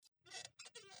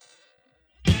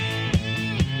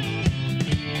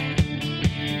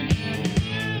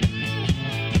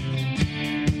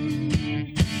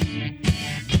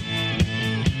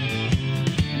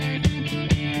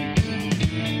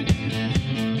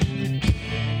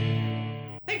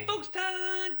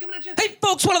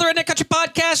folks. One of the Redneck Country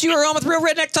Podcasts. You are on with Real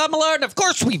Redneck Tom Millard. And, of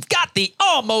course, we've got the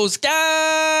almost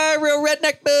guy, Real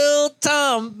Redneck Bill.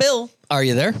 Tom, Bill, are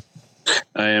you there?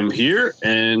 I am here,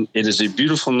 and it is a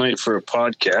beautiful night for a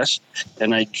podcast.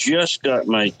 And I just got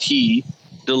my tea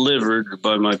delivered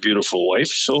by my beautiful wife,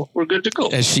 so we're good to go.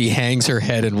 As she hangs her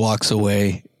head and walks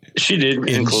away. She did.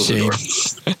 In close shame.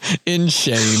 The door. In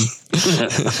shame.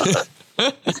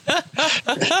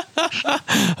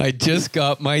 I just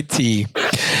got my tea.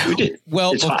 We did.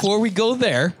 Well, It's before hot. we go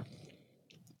there,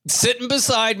 sitting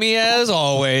beside me as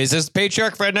always is the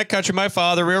patriarch of Redneck Country, my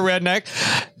father, Real Redneck,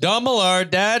 Don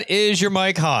Millard. Dad, is your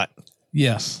mic hot?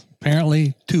 Yes,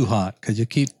 apparently too hot because you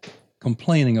keep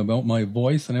complaining about my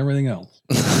voice and everything else.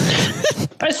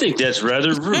 I think that's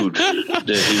rather rude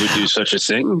that he would do such a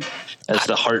thing as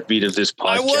the heartbeat of this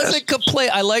podcast. I wasn't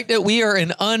complaining. I like that we are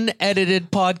an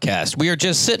unedited podcast. We are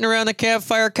just sitting around the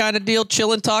campfire kind of deal,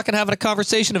 chilling, talking, having a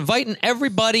conversation, inviting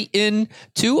everybody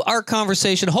into our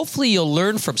conversation. Hopefully you'll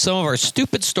learn from some of our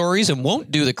stupid stories and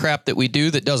won't do the crap that we do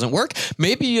that doesn't work.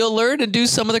 Maybe you'll learn and do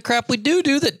some of the crap we do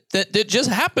that just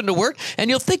happen to work, and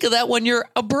you'll think of that when you're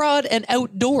abroad and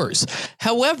outdoors.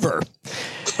 However,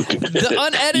 the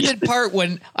unedited part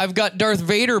when I've got Darth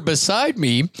Vader beside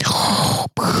me.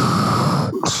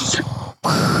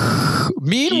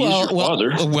 Meanwhile,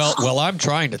 well, I'm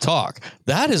trying to talk.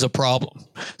 That is a problem.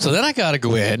 So then I got to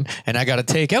go in and I got to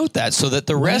take out that so that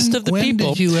the rest of the people.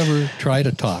 When did you ever try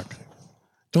to talk?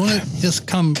 Don't it just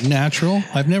come natural?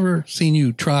 I've never seen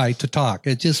you try to talk.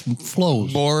 It just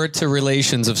flows. More to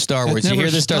relations of Star Wars. You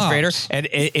hear this, stops. Darth Vader? And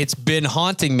it's been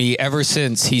haunting me ever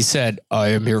since he said, "I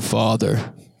am your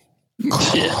father."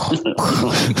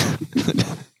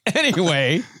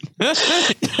 Anyway. That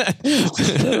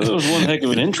was one heck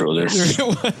of an intro there.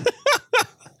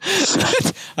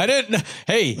 I didn't.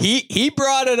 Hey, he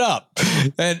brought it up,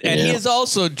 and he is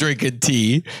also drinking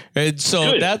tea, and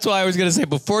so Good. That's why I was going to say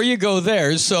before you go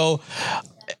there. So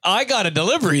I got a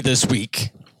delivery this week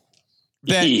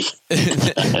that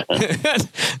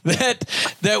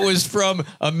was from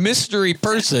a mystery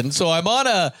person. So I'm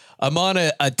on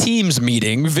a Teams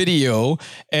meeting video,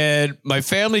 and my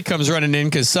family comes running in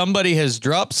because somebody has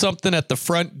dropped something at the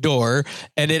front door,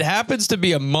 and it happens to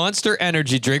be a Monster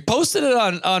Energy drink. Posted it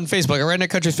on Facebook, our Redneck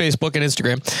Country Facebook and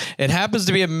Instagram. It happens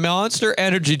to be a Monster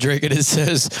Energy drink, and it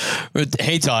says,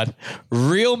 "Hey Todd,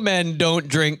 real men don't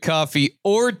drink coffee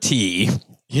or tea.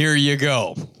 Here you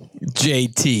go,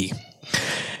 JT."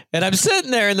 And I'm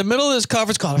sitting there in the middle of this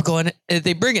conference call. I'm going,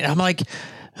 they bring it. I'm like,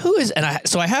 who is? And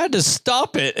so I had to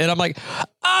stop it. And I'm like,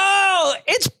 oh,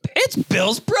 it's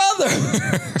Bill's brother.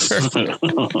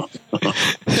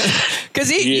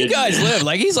 Because you guys live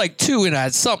he's like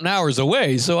 2.something hours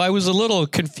away. So I was a little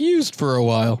confused for a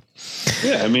while.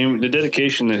 Yeah, I mean, the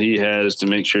dedication that he has to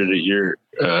make sure that you're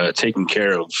taken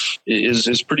care of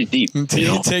is pretty deep.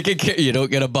 Taking care, you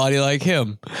don't get a body like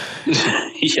him.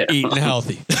 Yeah. Eating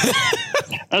healthy.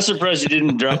 I'm surprised he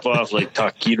didn't drop off like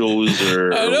taquitos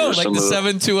or. I know, or like the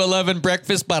 7 to 11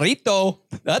 breakfast burrito.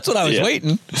 That's what I was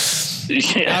waiting.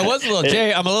 Yeah. I was a little,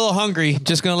 Jay, I'm a little hungry.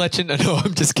 Just going to let you know. No,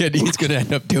 I'm just kidding. He's going to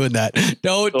end up doing that.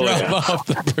 Don't drop off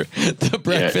the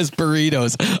breakfast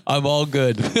burritos. I'm all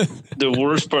good. The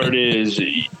worst part is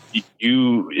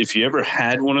if you ever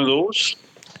had one of those,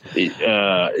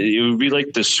 it would be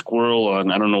like the squirrel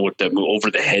on, I don't know what that movie, Over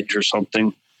the Hedge or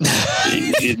something.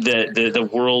 The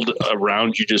world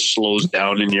around you just slows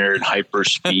down and you're in hyper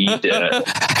speed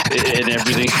and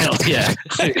everything else. Yeah,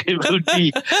 it would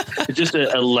be just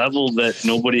a level that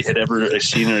nobody had ever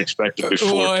seen or expected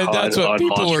before. Well, that's what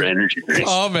people Monster were Energy drinks.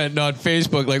 commenting on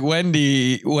Facebook. Like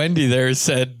Wendy there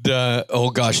said,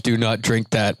 "Oh gosh, do not drink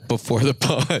that before the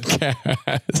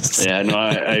podcast." Yeah, no,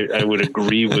 I would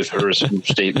agree with her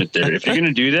statement there. If you're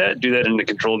going to do that in a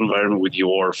controlled environment with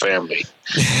your family.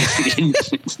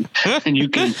 And you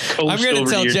can coast I'm going to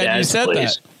tell your Jen you said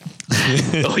place.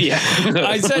 that. Oh, yeah.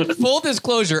 I said, full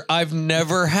disclosure, I've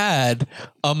never had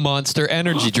a Monster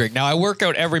Energy drink. Now, I work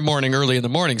out every morning early in the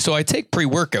morning, so I take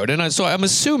pre-workout, and so I'm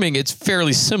assuming it's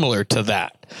fairly similar to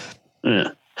that.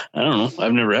 Yeah. I don't know.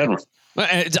 I've never had one.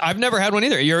 I've never had one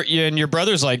either. And your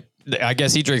brother's like, I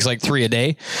guess he drinks like 4 a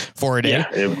day.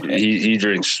 Yeah, he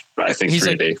drinks, I think, He's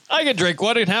 3 like, a day. I can drink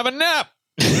one and have a nap.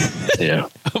 Yeah.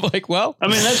 I'm like, well, I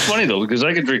mean, that's funny though, because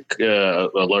I could drink a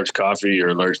large coffee or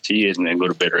a large tea and then go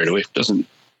to bed right away.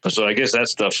 So I guess that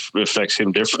stuff affects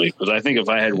him differently. Because I think if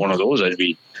I had one of those, I'd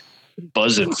be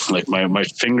buzzing. Like my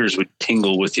fingers would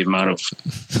tingle with the amount of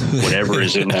whatever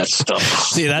is in that stuff.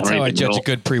 See, that's how I judge a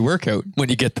good pre-workout, when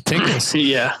you get the tingles.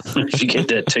 Yeah, if you get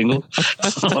that tingle.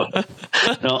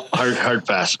 No, hard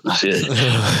pass. That's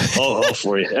it. All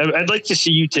for you. I'd like to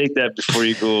see you take that before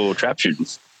you go trap shooting.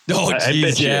 Oh, I geez,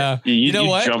 bet you. yeah. You know you'd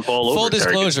what? jump all Full over Target.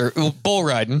 disclosure, bull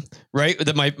riding, right?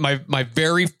 My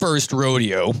very first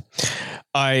rodeo,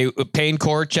 I paid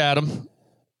Core Chatham,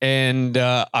 and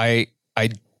I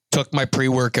took my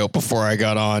pre-workout before I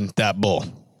got on that bull.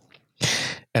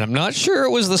 And I'm not sure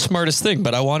it was the smartest thing,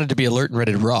 but I wanted to be alert and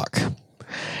ready to rock.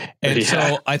 And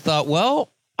so I thought,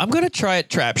 well, I'm going to try it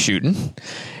trap shooting.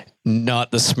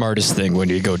 Not the smartest thing when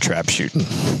you go trap shooting.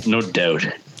 No doubt.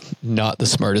 Not the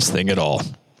smartest thing at all.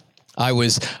 I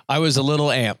was a little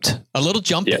amped, a little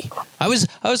jumpy. Yeah. I was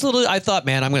a little, I thought,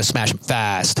 man, I'm going to smash him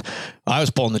fast. I was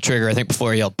pulling the trigger, I think,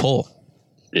 before I yelled pull.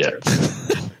 Yeah.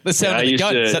 The sound of the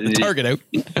gun set the target out.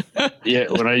 Yeah.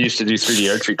 When I used to do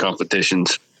 3D archery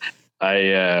competitions,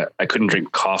 I couldn't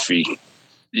drink coffee,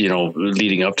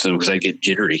 leading up to them because I get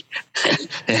jittery,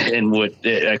 and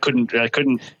I couldn't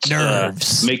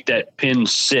Nerves. make that pin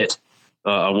sit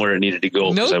on where it needed to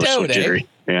go because I was so jittery.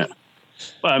 Yeah.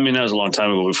 Well, I mean, that was a long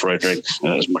time ago before I drank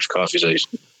as much coffee as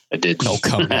I did. Oh,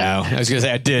 come now. I was going to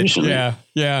say I did. Recently. Yeah.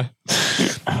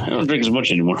 I don't drink as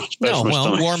much anymore. No,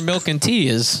 well, warm milk and tea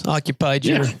has occupied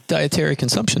your dietary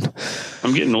consumption.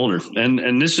 I'm getting older,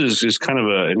 and this is kind of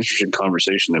an interesting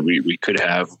conversation that we could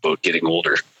have about getting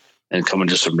older and coming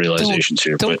to some realizations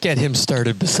here. Don't get him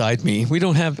started beside me. We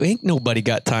don't have, ain't nobody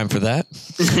got time for that.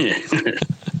 Yeah.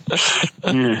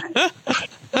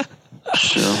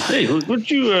 So, hey,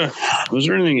 was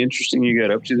there anything interesting you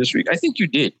got up to this week? I think you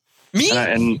did. Me?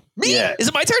 Me? Yeah. Is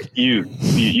it my turn?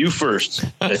 You first.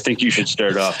 I think you should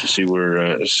start off to see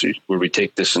where we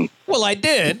take this and I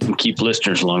did. And keep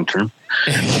listeners long term.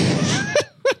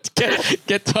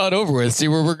 Get Todd over with. See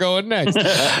where we're going next.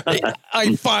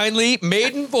 I finally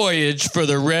maiden voyage for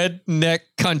the Redneck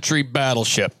Country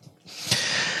battleship.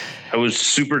 I was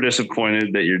super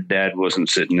disappointed that your dad wasn't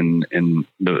sitting in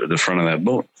the front of that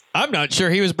boat. I'm not sure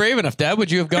he was brave enough. Dad,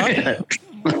 would you have gone?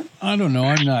 I don't know.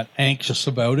 I'm not anxious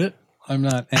about it. I'm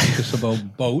not anxious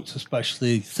about boats,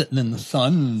 especially sitting in the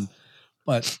sun.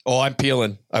 But I'm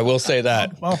peeling. I will say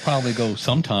that. I'll probably go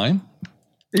sometime.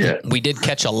 Yeah, we did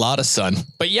catch a lot of sun,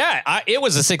 but it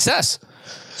was a success.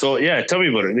 So tell me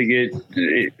about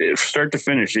it. Like start to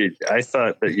finish, I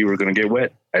thought that you were going to get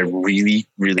wet. I really,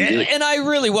 really did. And I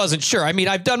really wasn't sure. I mean,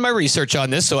 I've done my research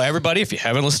on this. So everybody, if you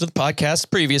haven't listened to the podcast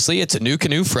previously, it's a new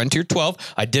canoe, Frontier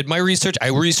 12. I did my research. I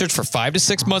researched for 5 to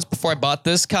 6 months before I bought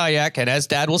this kayak. And as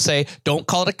Dad will say, don't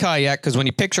call it a kayak, because when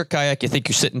you picture a kayak, you think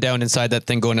you're sitting down inside that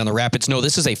thing going down the rapids. No,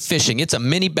 this is a fishing. It's a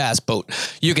mini bass boat.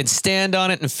 You can stand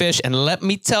on it and fish. And let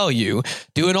me tell you,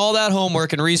 doing all that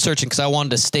homework and researching, because I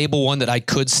wanted a stable one that I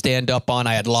could stand up on.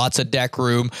 I had lots of deck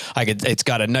room. It's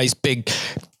got a nice big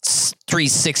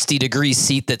 360-degree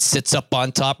seat that sits up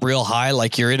on top real high,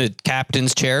 like you're in a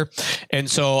captain's chair. And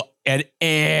so,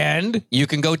 and you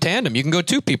can go tandem. You can go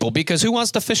 2 people, because who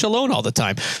wants to fish alone all the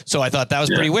time? So I thought that was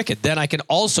pretty wicked. Then I can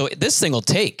also, this thing will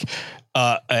take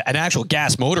an actual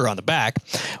gas motor on the back.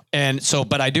 And so,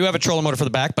 but I do have a trolling motor for the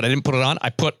back, but I didn't put it on.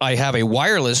 I have a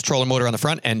wireless trolling motor on the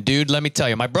front. And dude, let me tell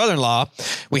you, my brother-in-law,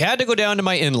 we had to go down to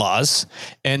my in-laws.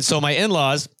 And so my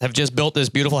in-laws have just built this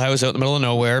beautiful house out in the middle of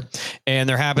nowhere. And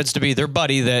there happens to be their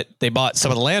buddy that they bought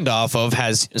some of the land off of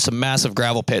has some massive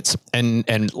gravel pits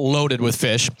and loaded with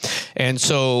fish. And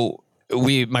so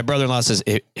my brother-in-law says,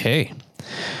 hey,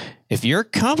 if you're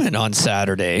coming on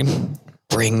Saturday,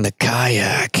 bring the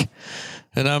kayak.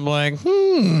 And I'm like,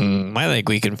 I think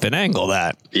we can finagle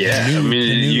that. Yeah, I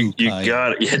mean, you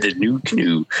got the new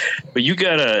canoe, but you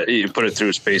gotta put it through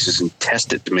its paces and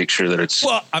test it to make sure that it's.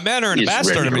 Well, I'm entering a bass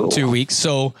tournament in 2 weeks,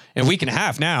 and a week and a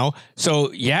half now.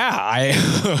 So yeah,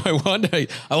 I wanted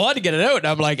to get it out, and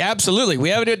I'm like, absolutely, we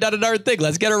haven't even done another thing.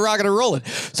 Let's get it rocking and rolling.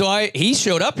 So he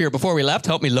showed up here before we left,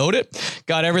 helped me load it,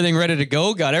 got everything ready to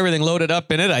go, got everything loaded up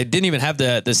in it. I didn't even have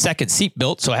the second seat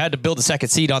built, so I had to build the second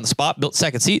seat on the spot. Built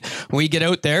second seat. When we get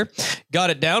out there,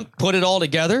 got it down, put it all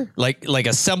together, like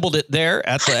assembled it there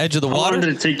at the edge of the water. How long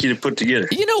did it take you to put together?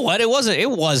 You know what? It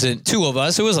wasn't 2 of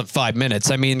us. It wasn't 5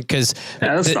 minutes. I mean, because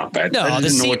that's not bad. No, I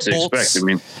didn't know what to expect. I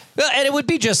mean, and it would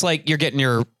be just like you're getting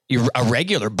a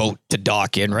regular boat to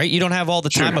dock in, right? You don't have all the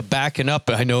time of backing up.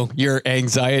 I know your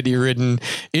anxiety-ridden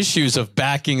issues of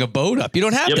backing a boat up. You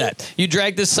don't have that. You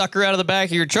drag this sucker out of the back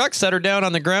of your truck, set her down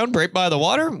on the ground right by the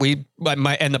water.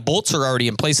 And the bolts are already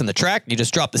in place in the track. You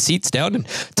just drop the seats down and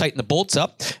tighten the bolts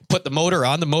up. Put the motor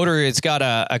on. The motor, it's got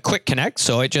a quick connect,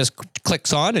 so it just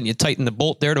clicks on, and you tighten the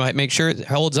bolt there to make sure it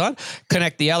holds on.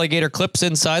 Connect the alligator clips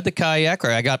inside the kayak,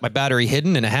 or I got my battery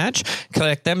hidden in a hatch.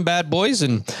 Connect them bad boys,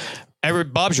 and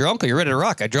Bob's your uncle. You're ready to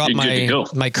rock. I dropped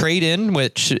my crate in,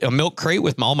 a milk crate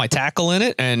with all my tackle in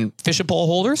it and fishing pole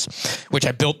holders, which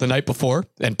I built the night before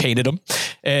and painted them.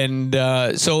 And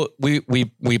so we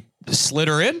slid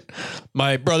her in.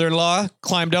 My brother-in-law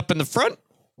climbed up in the front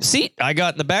seat. I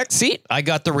got in the back seat. I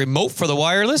got the remote for the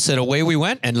wireless, and away we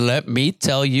went. And let me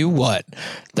tell you what,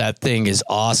 that thing is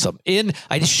awesome.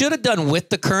 I should have done with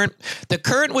the current. The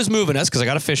current was moving us because I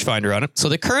got a fish finder on it. So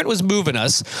the current was moving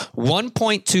us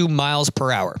 1.2 miles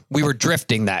per hour. We were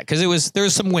drifting that because there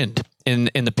was some wind in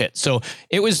the pit. So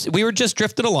we were just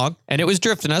drifting along, and it was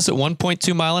drifting us at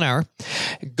 1.2 mile an hour.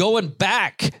 Going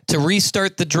back to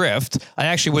restart the drift, I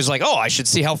actually was like, oh, I should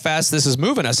see how fast this is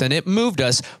moving us. And it moved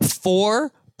us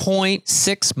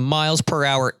 4.6 miles per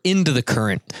hour into the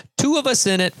current. Two of us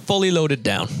in it, fully loaded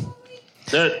down.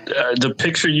 The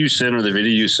picture you sent or the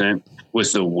video you sent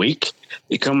with the wake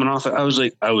coming off, I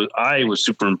was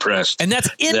super impressed. And that's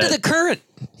into the current.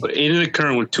 Into the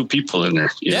current with two people in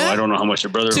there. You know, I don't know how much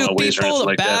your brother-in-law weighs or anything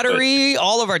like that. Battery,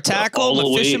 all of our tackle,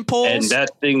 the fishing poles. And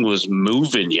that thing was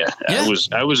moving you. Yeah.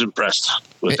 I was impressed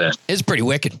with that. It's pretty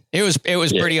wicked. It was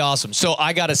pretty awesome. So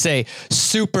I got to say,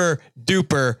 super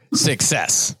duper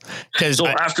success. So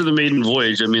after the maiden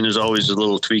voyage, I mean, there's always a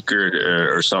little tweak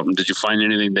or something. Did you find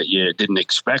anything that you didn't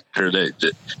expect or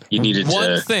that you needed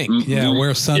One thing.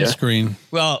 Wear sunscreen. Yeah.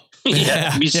 Well,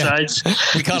 besides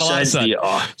we caught a lot of sun.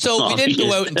 We didn't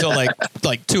go out until like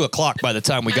 2:00 by the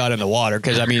time we got in the water,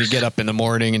 because I mean, you get up in the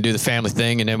morning and do the family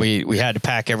thing, and then we had to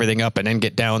pack everything up and then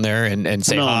get down there and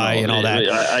say hi and all that.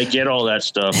 I get all that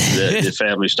stuff, the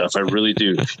family stuff, I really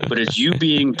do. But it's you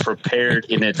being prepared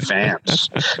in advance.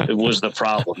 It was the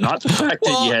problem, not the fact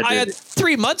that you had. I had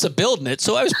 3 months of building it,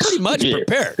 so I was pretty much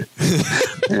prepared.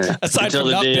 Aside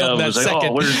from not building that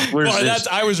second.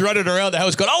 I was running around the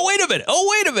house going, oh, wait a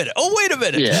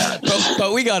minute. Yeah.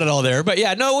 But we got it all there. But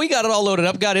yeah, no, we got it all loaded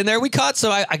up, got in there. We caught, so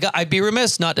I'd be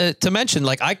remiss not to mention,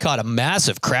 like, I caught a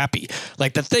massive crappie.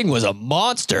 Like, the thing was a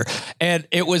monster. And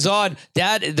it was on,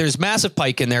 Dad, there's massive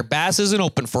pike in there. Bass isn't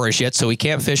open for us yet, so we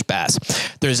can't fish bass.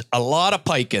 There's a lot of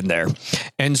pike in there.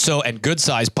 And good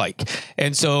sized pike.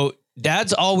 And so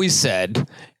Dad's always said,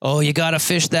 oh, you got to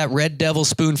fish that Red Devil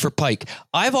spoon for pike.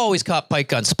 I've always caught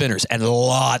pike on spinners, and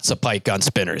lots of pike on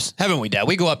spinners. Haven't we, Dad?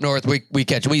 We go up north, we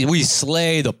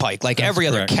slay the pike like every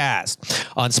other cast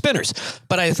on spinners.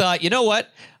 But I thought, you know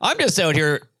what? I'm just out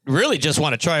here really just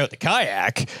want to try out the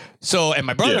kayak. So, and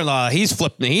my brother-in-law, he's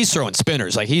throwing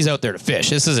spinners. Like, he's out there to fish.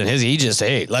 This isn't his. He just,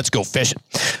 hey, let's go fishing.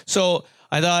 So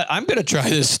I thought, I'm going to try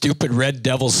this stupid Red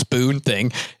Devil spoon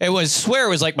thing. It was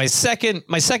like my second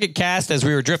cast as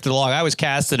we were drifting along. I was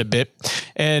casting a bit,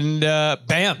 and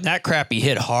bam, that crappie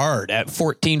hit hard at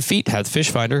 14 feet. Had the fish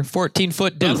finder,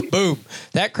 14-foot depth. Boom.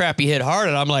 That crappie hit hard,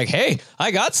 and I'm like, hey,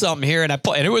 I got something here. And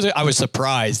I was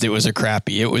surprised it was a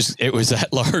crappie. It was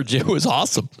that large. It was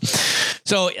awesome.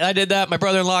 So I did that. My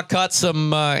brother-in-law caught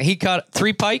he caught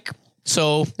 3 pike.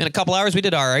 So in a couple hours we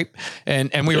did all right,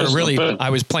 and we were really. I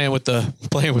was playing with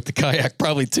the kayak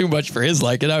probably too much for his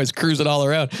liking. I was cruising all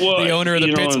around. Well, the owner of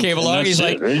the pits came along. He's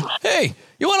like, right? "Hey,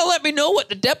 you want to let me know what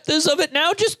the depth is of it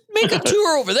now? Just make a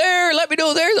tour over there. Let me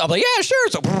know there." I'm like, "Yeah, sure."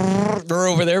 So we're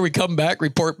over there. We come back,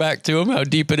 report back to him how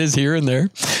deep it is here and there.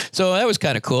 So that was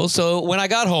kind of cool. So when I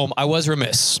got home, I was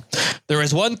remiss. There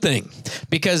was one thing,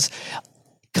 because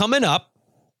coming up,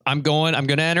 I'm going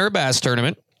to enter a bass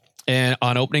tournament. And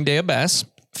on opening day of bass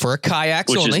for a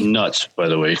kayaks only. Which is nuts, by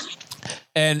the way.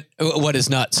 And what is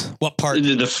nuts? What part?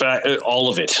 The fact, all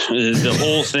of it. The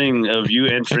whole thing of you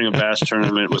entering a bass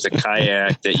tournament with a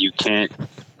kayak that you can't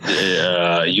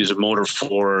use a motor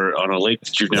for on a lake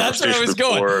that you've never fished before. That's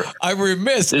where I was going. I'm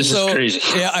remiss. This is crazy.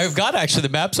 Yeah, I've got actually the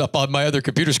maps up on my other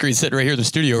computer screen sitting right here in the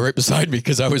studio right beside me,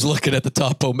 because I was looking at the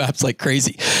topo maps like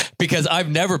crazy, because I've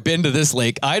never been to this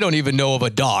lake. I don't even know of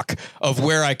a dock of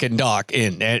where I can dock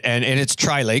in, and it's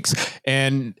Tri-Lakes.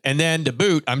 And then to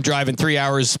boot, I'm driving 3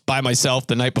 hours by myself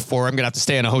the night before. I'm going to have to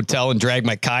stay in a hotel and drag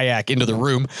my kayak into the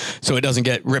room so it doesn't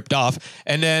get ripped off.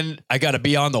 And then I got to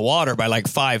be on the water by like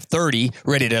 5:30,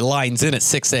 ready to lines in at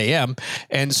 6 a.m.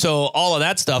 And so all of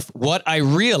that stuff, what I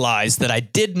realized that I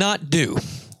did not do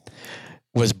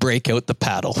was break out the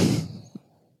paddle.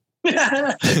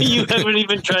 You haven't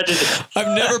even tried to.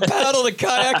 I've never paddled a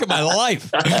kayak in my life.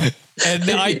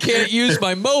 And I can't use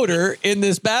my motor in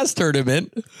this bass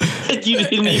tournament. You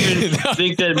didn't even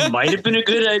think that might have been a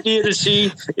good idea to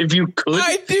see if you could.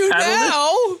 I do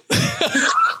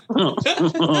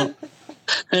now.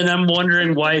 And I'm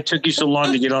wondering why it took you so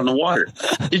long to get on the water.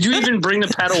 Did you even bring the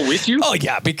paddle with you? Oh,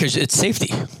 yeah, because it's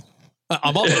safety.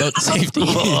 I'm all about safety.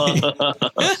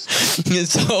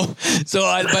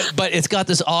 But it's got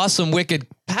this awesome, wicked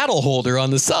paddle holder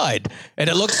on the side, and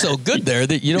it looks so good there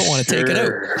that you don't want to take it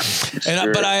out.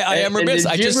 And but I am remiss.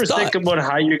 I just think about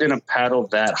how you're going to paddle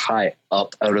that high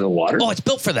up out of the water. Oh, it's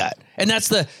built for that, and that's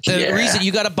the reason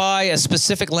you got to buy a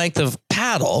specific length of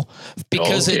paddle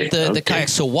because the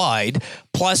kayak's so wide.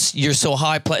 Plus, you're so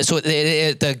high. So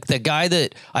the guy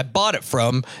that I bought it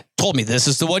from told me this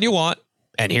is the one you want.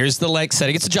 And here's the length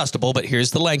setting. It's adjustable, but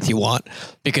here's the length you want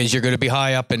because you're going to be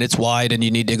high up and it's wide and you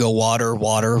need to go water,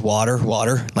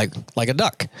 like a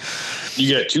duck.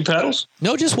 You got 2 paddles?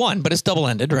 No, just one, but it's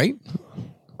double-ended, right?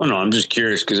 Oh, no, I'm just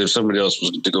curious because if somebody else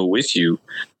was to go with you,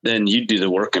 then you'd do the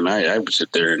work and I would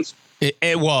sit there and...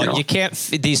 You can't,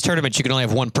 these tournaments, you can only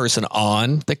have one person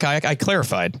on the kayak. I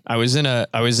clarified. I was in a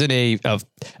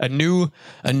new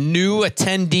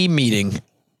attendee meeting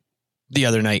the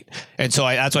other night. And so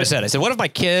that's what I said. I said, what if my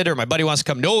kid or my buddy wants to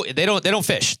come? No, they don't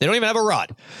fish. They don't even have a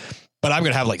rod, but I'm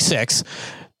going to have like 6.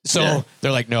 So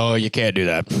they're like, no, you can't do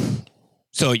that.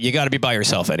 So you got to be by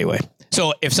yourself anyway.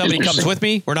 So if somebody comes with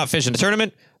me, we're not fishing the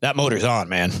tournament. That motor's on,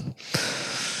 man.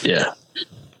 Yeah.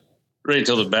 Right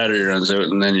until the battery runs out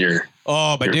and then you're.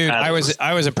 Oh, but dude, I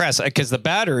was impressed because the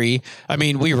battery, I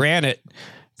mean, we ran it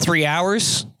 3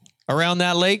 hours around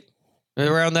that lake,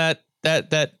 around that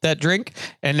drink.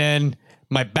 And then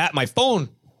my phone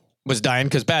was dying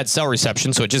because bad cell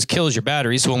reception. So it just kills your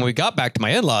battery. So when we got back to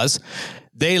my in-laws,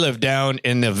 they live down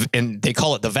in they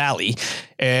call it the valley.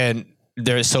 And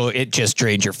so it just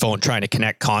drained your phone trying to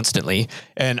connect constantly.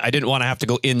 And I didn't want to have to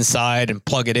go inside and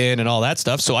plug it in and all that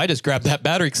stuff. So I just grabbed that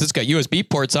battery because it's got USB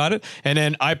ports on it. And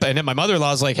then my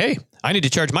mother-in-law's like, hey, I need to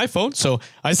charge my phone. So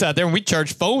I sat there and we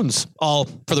charged phones all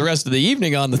for the rest of the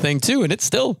evening on the thing too. And it's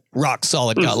still rock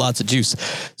solid, got lots of juice.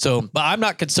 So, but I'm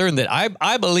not concerned that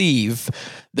I believe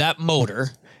that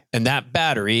motor and that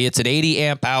battery, it's an 80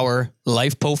 amp hour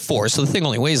LifePo 4. So the thing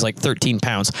only weighs like 13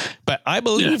 pounds, but I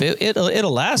believe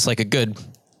it'll last like a good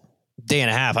day and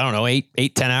a half. I don't know,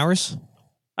 10 hours.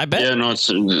 I bet. Yeah, no,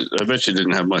 I bet you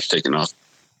didn't have much taken off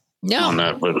on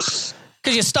that, but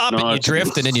because you stop and you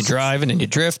drift and then you drive and then you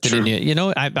drift and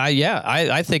then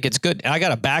I think it's good. I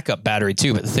got a backup battery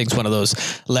too, but the thing's one of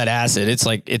those lead acid.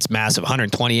 It's massive,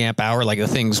 120 amp hour. Like the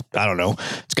thing's, I don't know,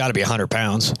 it's got to be 100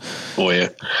 pounds. Oh yeah,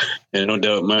 no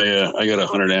doubt. I got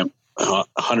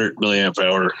 100 milliamp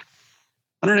hour.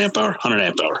 100 amp hour.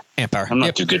 Amp hour. I'm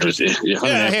not too good with it.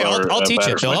 I'll teach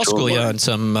it. I'll school you on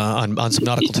some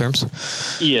nautical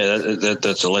terms. Yeah,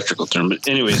 that's electrical term. But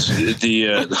anyways, the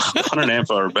 100 amp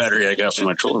hour battery I got for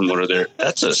my trolling motor there,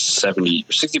 that's a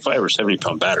 65 or 70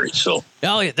 pound battery. So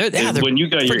they're when you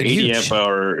got your 80 huge. amp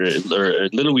hour or a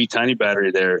little wee tiny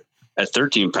battery there at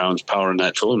 13 pounds powering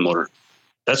that trolling motor,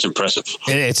 that's impressive.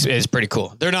 It's pretty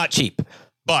cool. They're not cheap.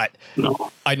 But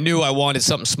I knew I wanted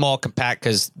something small, compact,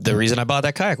 because the reason I bought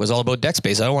that kayak was all about deck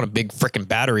space. I don't want a big freaking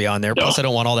battery on there. Plus, I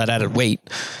don't want all that added weight.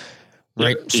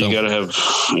 Right. So you got to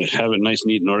have it nice,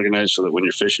 neat, and organized so that when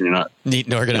you're fishing, you're not neat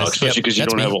and organized. Especially because you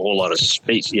don't have a whole lot of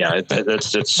space. Yeah, that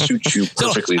suits you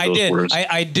perfectly.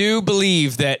 I do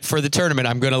believe that for the tournament,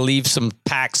 I'm going to leave some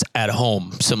packs at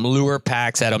home, some lure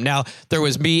packs at home. Now, there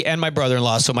was me and my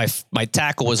brother-in-law, so my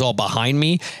tackle was all behind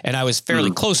me, and I was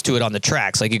fairly close to it on the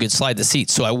tracks. Like you could slide the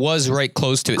seats, so I was right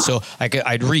close to it. So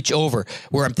I'd reach over.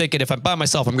 Where I'm thinking, if I'm by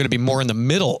myself, I'm going to be more in the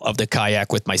middle of the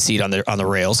kayak with my seat on the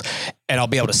rails, and I'll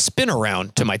be able to spin around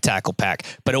to my tackle pack.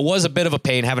 But it was a bit of a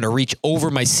pain having to reach over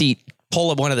my seat,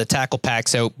 pull one of the tackle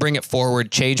packs out, bring it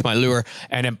forward, change my lure,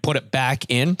 and then put it back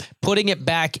in. Putting it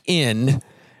back in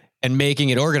and making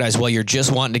it organized while you're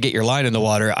just wanting to get your line in the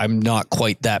water, I'm not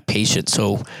quite that patient.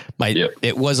 So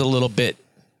it was a little bit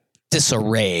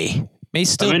disarray.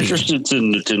 I'm interested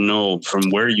to know from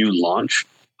where you launch,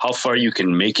 how far you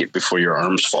can make it before your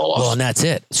arms fall off. Well, and that's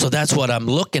it. So that's what I'm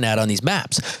looking at on these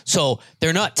maps. So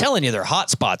they're not telling you they're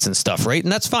hot spots and stuff, right?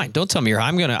 And that's fine. Don't tell me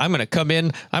I'm gonna come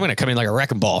in like a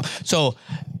wrecking ball. So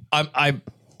I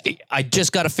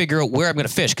just got to figure out where I'm gonna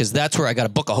fish, because that's where I got to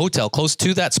book a hotel close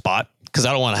to that spot, because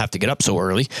I don't want to have to get up so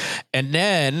early. And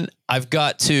then I've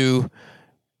got to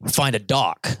find a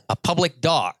public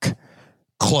dock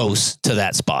close to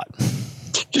that spot.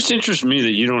 Just interests me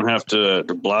that you don't have to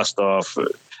blast off.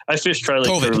 I fished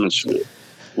Tri-Lake tournaments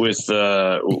with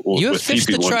you have fished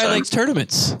the Tri-Lakes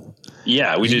tournaments.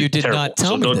 Yeah, we did. You did not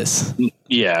tell me this.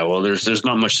 Yeah, well, there's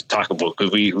not much to talk about,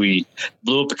 because we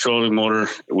blew up a trolling motor.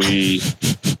 We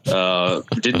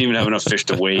didn't even have enough fish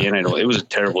to weigh in. I know it was a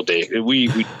terrible day.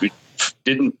 We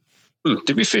didn't.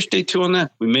 Did we fish day 2 on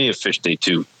that? We may have fished day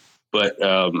 2, but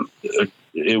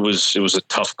it was a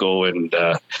tough go, and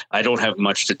I don't have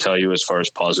much to tell you as far as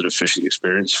positive fishing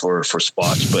experience for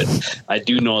spots, but I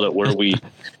do know that where we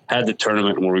had the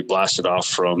tournament and where we blasted off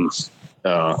from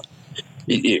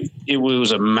it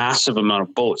was a massive amount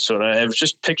of boats. So I was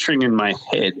just picturing in my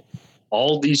head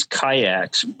all these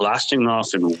kayaks blasting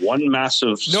off in one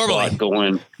massive spot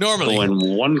going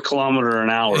 1 kilometer an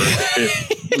hour,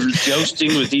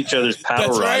 jousting with each other's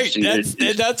paddle That's rods.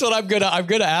 Right. That's what I'm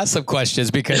gonna ask some questions,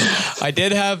 because I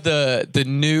did have the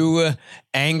new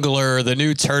angler, the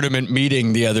new tournament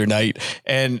meeting the other night.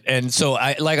 And so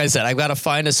like I said, I've got to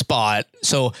find a spot.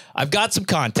 So I've got some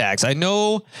contacts. I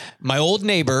know my old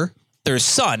neighbor, their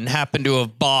son happened to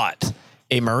have bought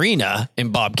a marina in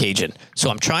Bob Cajun. So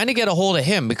I'm trying to get a hold of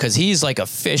him, because he's like a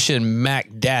fishing Mac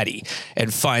daddy,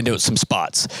 and find out some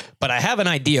spots. But I have an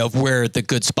idea of where the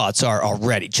good spots are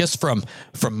already, just from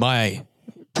my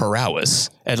prowess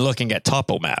and looking at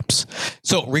topo maps.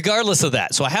 So regardless of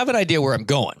that, so I have an idea where I'm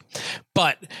going.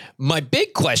 But my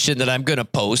big question that I'm going to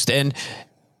post, and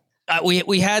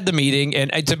we had the meeting,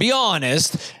 and to be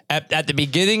honest, at the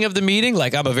beginning of the meeting,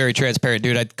 like, I'm a very transparent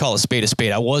dude. I'd call a spade a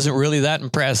spade. I wasn't really that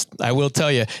impressed. I will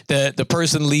tell you, the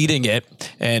person leading it,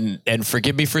 and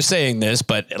forgive me for saying this,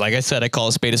 but like I said, I call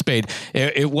a spade a spade.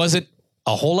 It wasn't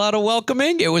a whole lot of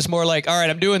welcoming. It was more like, all right,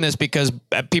 I'm doing this because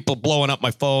people blowing up my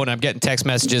phone. I'm getting text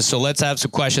messages. So let's have some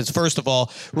questions. First of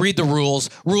all, read the rules.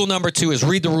 Rule number 2 is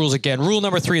read the rules again. Rule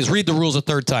number 3 is read the rules a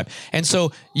third time. And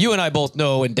so you and I both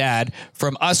know, and Dad,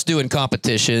 from us doing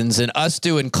competitions and us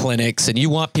doing clinics, and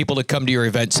you want people to come to your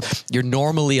events, you're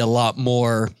normally a lot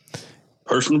more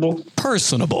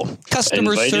personable,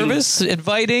 customer service,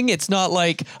 inviting. It's not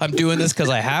like I'm doing this because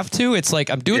I have to. It's like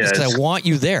I'm doing this because I want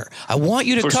you there. I want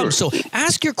you to come. Sure. So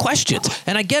ask your questions.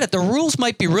 And I get it. The rules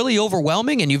might be really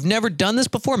overwhelming, and you've never done this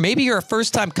before. Maybe you're a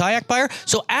first-time kayak buyer.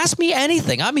 So ask me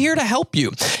anything. I'm here to help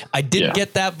you. I didn't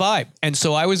get that vibe. And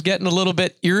so I was getting a little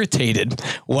bit irritated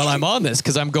while I'm on this,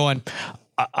 because I'm going,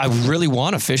 I really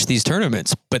want to fish these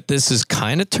tournaments, but this is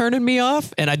kind of turning me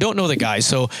off. And I don't know the guy,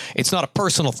 so it's not a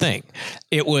personal thing.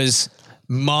 It was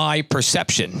my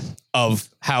perception of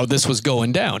how this was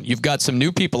going down. You've got some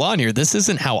new people on here. This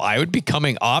isn't how I would be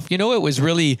coming off. You know, it was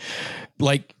really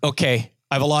like, okay,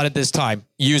 I've allotted this time.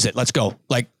 Use it. Let's go.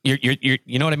 Like you're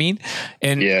you know what I mean?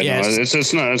 And no,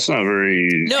 it's not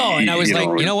very. No, and I was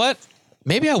like, you know what?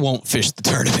 Maybe I won't fish the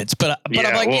tournaments, but I'm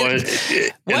like, and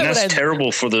that's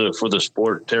terrible for the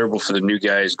sport, terrible for the new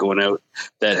guys going out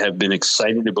that have been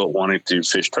excited about wanting to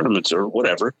fish tournaments or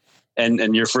whatever.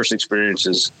 And your first experience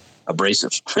is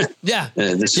abrasive. Yeah.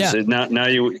 And this is it. Now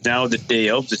the day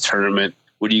of the tournament,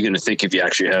 what are you going to think if you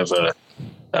actually have a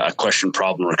question,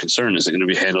 problem, or concern? Is it going to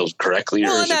be handled correctly?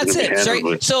 Well, or is that's it.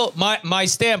 Right? So my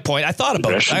standpoint, I thought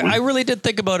about it. I really did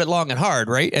think about it long and hard,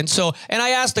 right? And I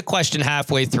asked a question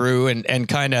halfway through, and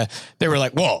kind of they were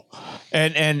like, "Whoa,"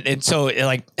 and so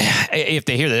like, if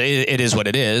they hear that, it is what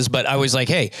it is. But I was like,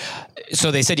 "Hey,"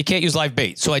 so they said you can't use live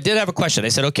bait. So I did have a question. I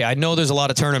said, "Okay, I know there's a lot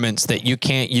of tournaments that you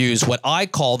can't use what I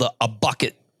call a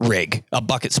bucket rig, a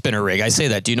bucket spinner rig." I say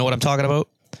that. Do you know what I'm talking about?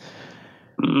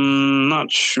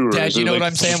 Not sure. Dad, do you know what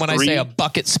I'm saying when I say a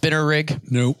bucket spinner rig?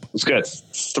 Nope. It's got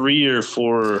 3 or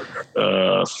 4.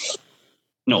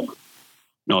 No,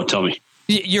 tell me.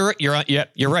 You're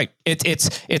right.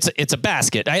 It's a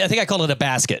basket. I think I call it a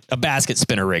basket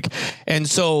spinner rig. And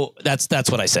so that's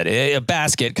what I said, a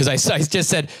basket. Cause I just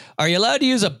said, are you allowed to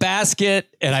use a basket?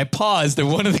 And I paused,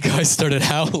 and one of the guys started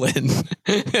howling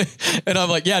and I'm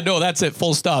like, yeah, no, that's it.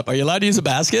 Full stop. Are you allowed to use a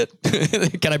basket?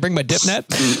 Can I bring my dip net?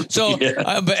 So,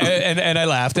 and I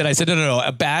laughed, and I said, no,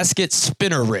 a basket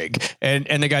spinner rig.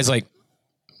 And the guy's like,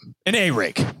 an A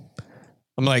rig.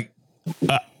 I'm like,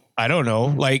 I don't know.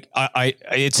 Like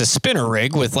it's a spinner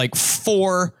rig with like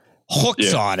 4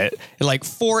 hooks on it, and like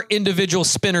 4 individual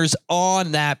spinners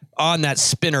on that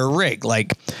spinner rig.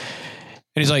 Like, and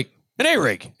he's like, an A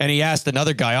rig. And he asked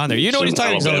another guy on there, you know what he's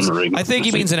talking about? I think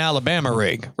he means an Alabama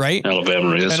rig, right? Alabama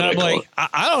rig. And I'm like,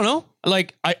 I don't know.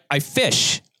 Like I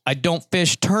fish. I don't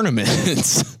fish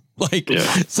tournaments. Like,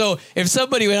 so if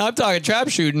somebody, when I'm talking trap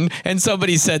shooting, and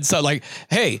somebody said something like,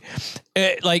 hey,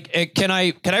 can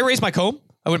I raise my comb?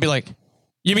 I would be like,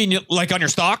 you mean like on your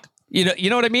stock? You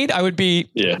know what I mean? I would be,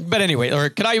 but anyway, or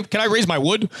can I raise my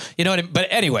wood? You know what I mean? But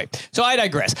anyway, so I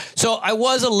digress. So I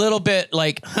was a little bit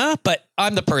like, but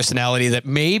I'm the personality that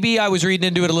maybe I was reading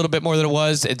into it a little bit more than it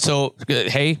was. And so,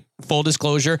 hey, full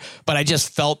disclosure, but I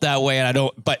just felt that way,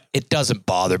 and but it doesn't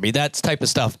bother me. That type of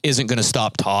stuff isn't going to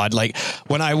stop Todd. Like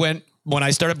when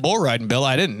I started bull riding, Bill,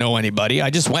 I didn't know anybody. I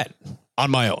just went on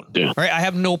my own. Yeah. Right. I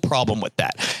have no problem with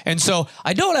that. And so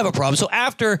I don't have a problem. So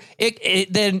after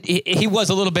then he was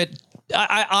a little bit,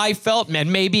 I felt,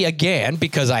 and maybe again,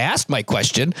 because I asked my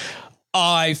question,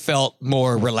 I felt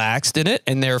more relaxed in it,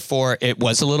 and therefore it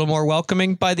was a little more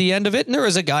welcoming by the end of it. And there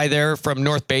was a guy there from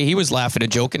North Bay. He was laughing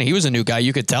and joking. He was a new guy,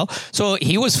 you could tell. So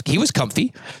he was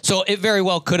comfy. So it very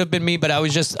well could have been me, but I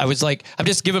was like, I'm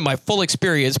just giving my full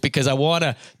experience because I want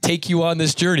to take you on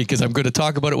this journey because I'm going to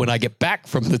talk about it when I get back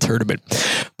from the tournament.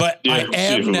 But I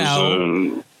am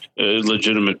now.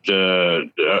 Legitimate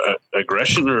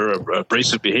aggression or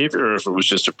abrasive behavior, or if it was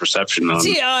just a perception.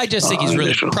 I just think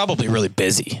he's probably really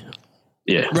busy.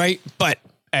 Yeah. Right. But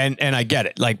and I get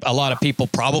it. Like a lot of people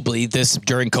probably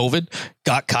during COVID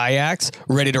got kayaks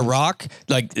ready to rock.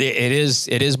 Like it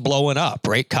is blowing up,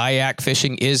 right? Kayak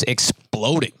fishing is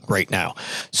exploding right now.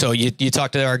 So you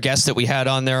talked to our guest that we had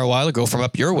on there a while ago from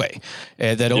up your way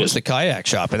that owns the kayak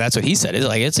shop. And that's what he said.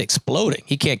 It's exploding.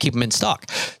 He can't keep them in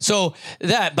stock. So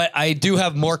but I do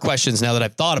have more questions now that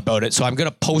I've thought about it. So I'm going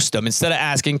to post them instead of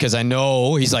asking, because I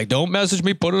know he's like, don't message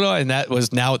me, put it on. And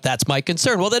that's my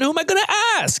concern. Well, then who am I going to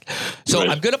ask? So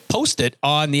I'm going to post it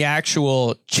on the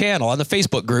actual channel, on the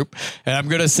Facebook group. And I'm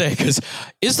going to say, because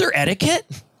is there etiquette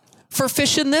for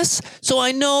fishing this? So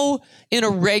I know in a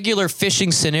regular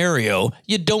fishing scenario,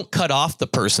 you don't cut off the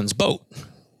person's boat,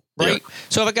 right? Yeah.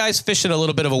 So if a guy's fishing a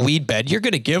little bit of a weed bed, you're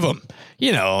going to give him,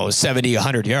 70,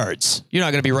 100 yards. You're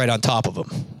not going to be right on top of him.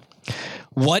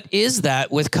 What is that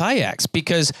with kayaks?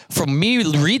 Because from me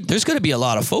there's going to be a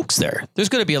lot of folks there. There's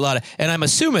going to be a lot of, and I'm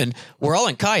assuming we're all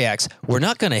in kayaks. We're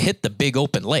not going to hit the big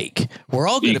open lake. We're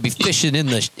all going to be fishing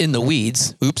in the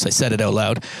weeds. Oops, I said it out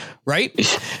loud. Right?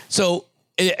 So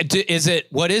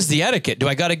what is the etiquette? Do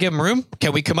I got to give them room?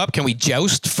 Can we come up? Can we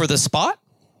joust for the spot?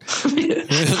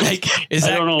 Is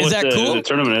that cool? The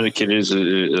tournament etiquette is, I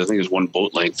think it's one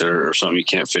boat length or something. You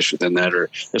can't fish within that,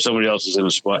 or if somebody else is in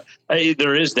a spot.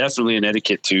 There is definitely an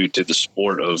etiquette to the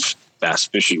sport of bass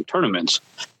fishing tournaments,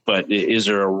 but is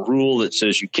there a rule that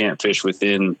says you can't fish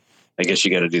within? I guess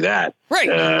you got to do that. Right.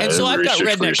 And so I've got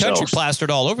Redneck Country plastered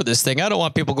all over this thing. I don't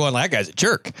want people going, that guy's a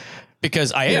jerk.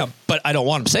 Because I am, but I don't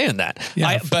want them saying that.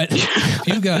 Yeah, but if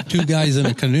you got two guys in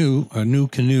a new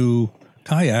canoe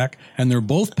kayak, and they're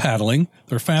both paddling,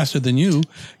 they're faster than you,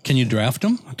 can you draft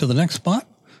them to the next spot?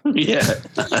 Yeah.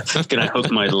 Can I hook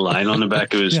my line on the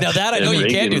back of his? Now that I know you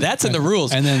can't do. That's in the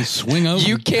rules. And then swing out.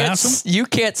 You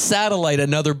can't satellite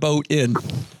another boat in.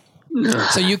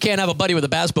 So you can't have a buddy with a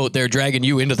bass boat there dragging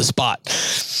you into the spot.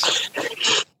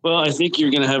 Well, I think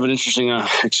you're going to have an interesting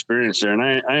experience there, and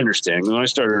I understand. When I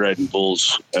started riding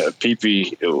bulls,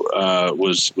 PP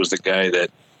was the guy that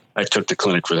I took the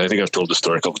clinic with. I think I've told the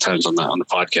story a couple times on the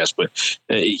podcast, but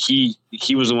he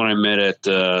was the one I met at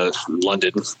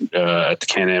London at the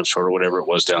Can-Am store or whatever it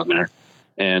was down there,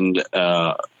 and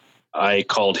I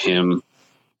called him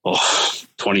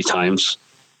 20 times.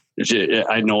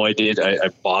 I know I did. I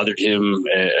bothered him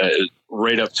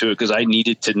right up to it because I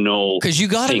needed to know. Because you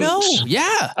got to know.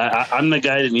 Yeah. I'm the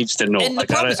guy that needs to know. I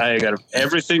got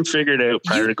everything figured out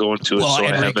prior to going to it. Well, so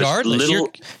and regardless,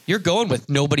 you're going with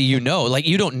nobody you know. Like,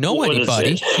 you don't know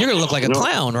anybody. You're going to look like a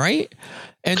clown, right?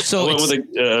 And so I went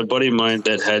with a buddy of mine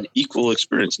that had equal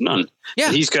experience, none. Yeah.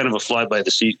 And he's kind of a fly by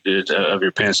the seat of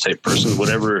your pants type person.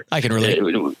 Whatever. I can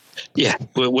relate. Yeah.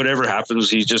 Whatever happens,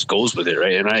 he just goes with it.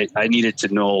 Right. And I needed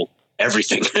to know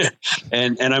everything.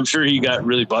 and I'm sure he got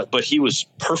really but he was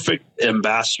perfect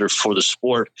ambassador for the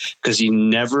sport because he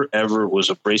never, ever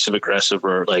was abrasive, aggressive,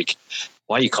 or like,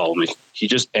 why you calling me? He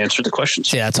just answered the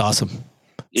questions. Yeah, that's awesome.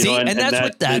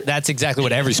 That's exactly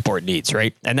what every sport needs,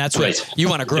 right? And that's what you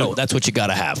want to grow. Yeah. That's what you got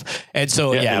to have. And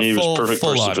so, and he was perfect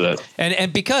person for that.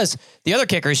 And because the other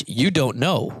kickers, you don't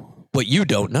know what you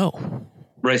don't know.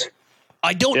 Right.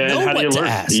 I don't know what to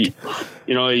ask.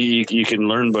 You can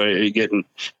learn by getting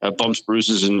bumps,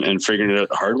 bruises, and figuring it out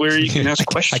the hard way. You can ask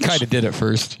questions. I kind of did it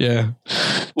first. Yeah.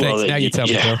 Well, thanks. Now you tell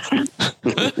me,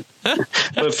 Bill.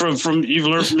 But from you've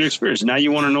learned from your experience. Now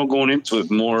you want to know going into it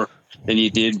more than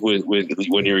you did with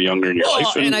when you were younger in your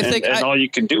life. And I think all you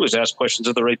can do is ask questions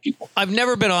of the right people. I've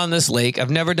never been on this lake.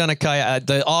 I've never done a kayak.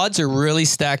 The odds are really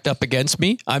stacked up against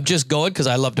me. I'm just going because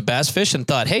I love to bass fish and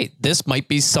thought, hey, this might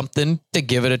be something to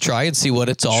give it a try and see what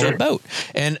it's all about.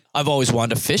 And I've always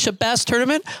wanted to fish a bass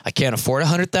tournament. I can't afford a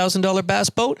 $100,000 bass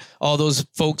boat. All those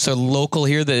folks are local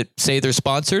here that say they're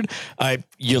sponsored.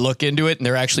 You look into it and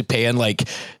they're actually paying like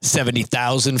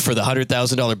 $70,000 for the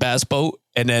 $100,000 bass boat.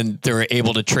 And then they're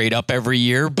able to trade up every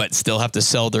year, but still have to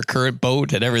sell their current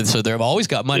boat and everything. So they've always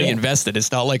got money invested.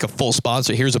 It's not like a full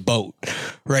sponsor. Here's a boat,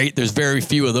 right? There's very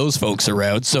few of those folks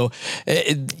around. So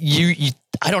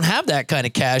I don't have that kind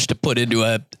of cash to put into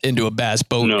a bass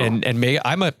boat. No. And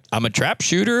I'm a trap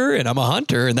shooter and I'm a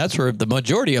hunter, and that's where the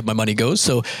majority of my money goes.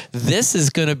 So this is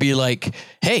going to be like,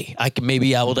 hey, I can maybe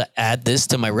be able to add this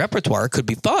to my repertoire. It could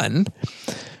be fun.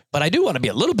 but I do want to be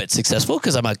a little bit successful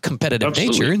because I'm a competitive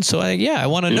Absolutely. nature. And so I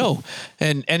want to know.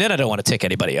 And then I don't want to take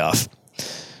anybody off.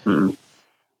 Mhm.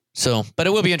 So, but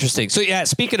it will be interesting. So yeah,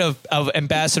 speaking of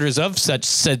ambassadors of said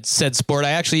sport,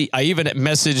 I even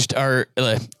messaged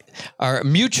our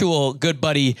mutual good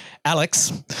buddy,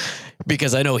 Alex,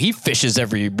 because I know he fishes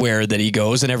everywhere that he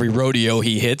goes, and every rodeo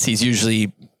he hits, he's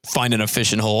usually finding a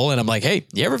fishing hole. And I'm like, hey,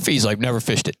 you ever fish? He's like, never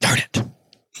fished it. Darn it.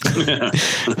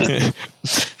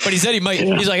 But he said he might.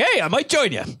 Yeah. He's like, hey, I might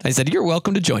join you. I said, you're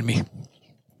welcome to join me.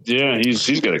 Yeah,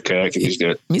 he's got a kayak and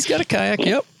He's got a kayak.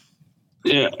 Yep.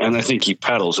 yeah, and I think he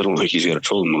paddles. I don't think he's got a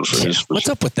trolling motor for his. What's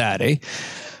up with that, eh?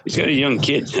 He's got a young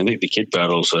kid. I think the kid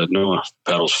paddles. Noah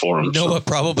paddles for him. so. Noah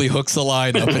probably hooks the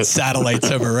line up and satellites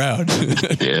him around.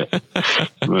 Yeah.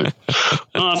 Right.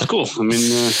 Oh, that's cool. I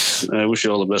mean, I wish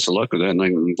you all the best of luck with that. And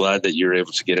I'm glad that you're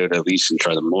able to get out at least and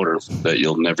try the motor that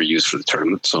you'll never use for the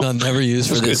tournament. So I'll never use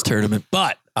for this tournament,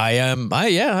 but I'm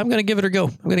going to give it a go.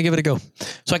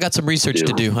 So I got some research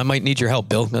to do. I might need your help,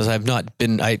 Bill, because I've not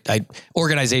been,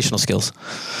 organizational skills.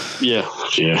 Yeah.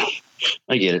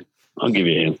 I get it. I'll give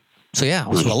you a hand. So yeah,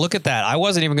 well, look at that. I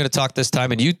wasn't even going to talk this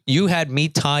time, and you had me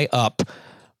tie up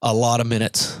a lot of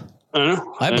minutes. I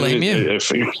know. I blame you. I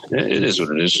figured it is what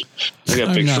it is. I got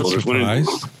I'm big not shoulders.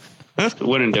 surprised.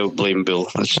 When in doubt, blame Bill.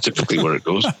 That's typically where it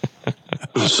goes.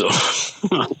 So,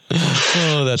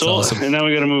 Oh, that's awesome. And now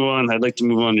we got to move on. I'd like to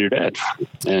move on to your dad.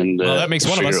 And Well, that makes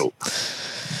one of us. us.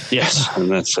 Yes, and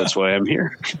that's why I'm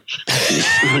here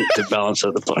to balance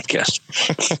out the podcast.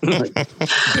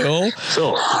 Bill,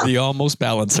 So, the almost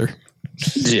balancer.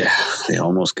 yeah, the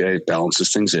almost guy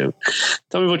balances things out.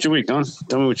 Tell me about your week, Don.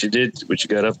 Tell me what you did, what you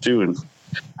got up to, and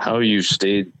how you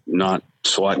stayed not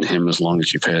swatting him as long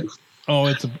as you've had. Oh,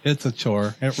 it's a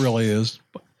chore. It really is.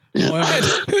 Yeah. However,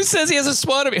 Who says he has a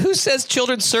SWAT of me? Who says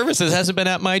Children's Services hasn't been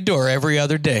at my door every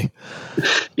other day?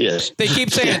 Yes. They keep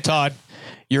saying, Todd,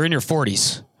 you're in your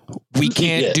 40s. We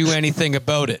can't Yeah. do anything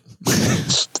about it.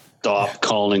 Stop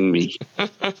calling me.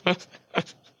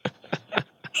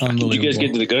 Did you guys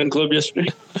get to the gun club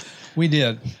yesterday? We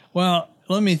did. Well,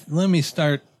 let me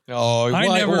start. Oh,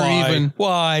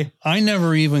 I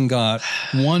never even got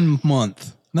 1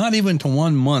 month, not even to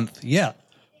 1 month yet,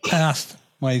 past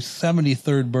my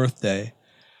 73rd birthday,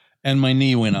 and my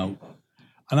knee went out.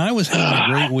 And I was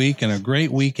having a great week and a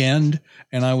great weekend,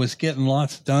 and I was getting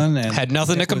lots done. And Had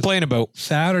nothing to complain about.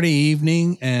 Saturday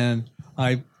evening, and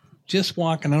I just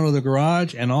walking out of the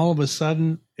garage, and all of a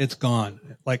sudden it's gone.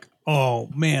 Like, oh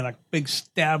man, a big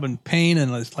stabbing pain,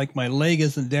 and it's like my leg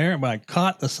isn't there, but I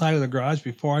caught the side of the garage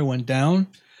before I went down,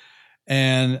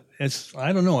 and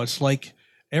I don't know, it's like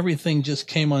everything just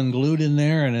came unglued in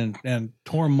there and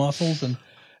tore muscles,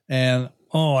 and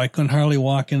oh, I couldn't hardly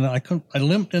walk in. I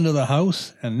limped into the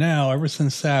house, and now ever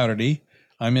since Saturday,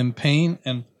 I'm in pain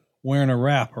and wearing a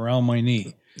wrap around my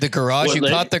knee. The garage, What you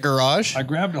leg? caught the garage? I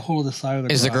grabbed a hold of the side of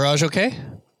the Is the garage okay?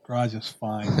 Garage is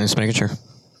fine. Just making sure.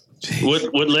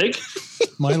 What leg?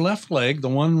 My left leg, the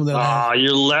one that Ah,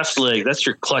 your left leg. That's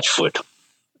your clutch foot.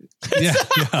 yeah,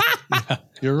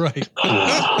 you're right.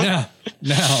 Yeah.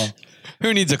 Now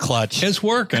Who needs a clutch? it's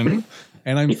working,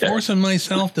 and I'm forcing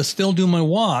myself to still do my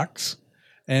walks.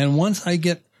 And once I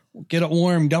get it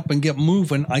warmed up and get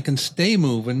moving, I can stay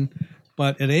moving.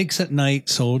 But it aches at night,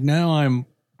 so now I'm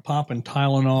popping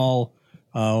Tylenol.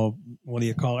 What do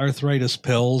you call it? Arthritis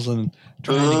pills, and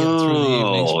trying to get through the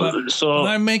evenings. But so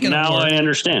I'm making it now work. I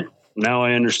understand. Now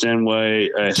I understand why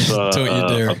I saw Don't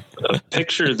you dare. a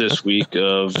picture this week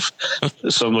of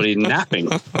somebody napping.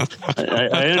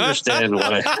 I understand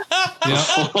why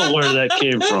where that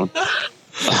came from.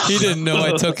 He didn't know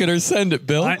I took it or send it,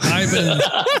 Bill. I've been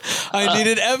I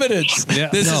needed evidence. Yeah,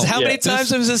 This is how many yeah, times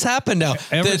has this happened now?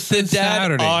 Ever The since dad,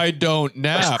 Saturday. I don't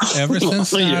nap. ever since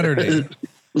Saturday.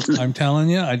 I'm telling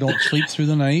you, I don't sleep through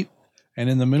the night, and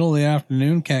in the middle of the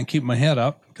afternoon, can't keep my head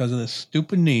up because of this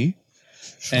stupid knee.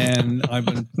 And I've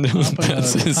been popping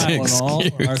That's his Tylenol,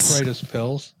 excuse. arthritis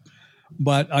pills.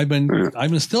 But I've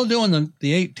been still doing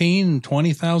the 18,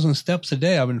 20,000 steps a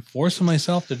day. I've been forcing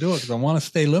myself to do it because I want to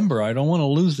stay limber. I don't want to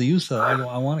lose the use of it.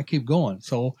 I want to keep going.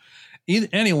 So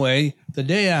anyway, the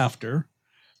day after,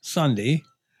 Sunday,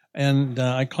 and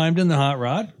I climbed in the hot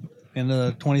rod in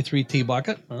the 23T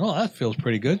bucket. Oh, that feels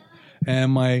pretty good.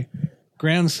 And my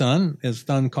grandson is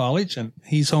done college and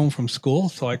he's home from school.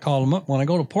 So I called him up when I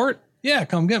go to port. Yeah,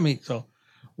 come get me. So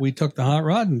we took the hot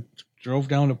rod and drove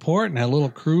down to port and had a little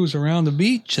cruise around the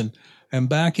beach and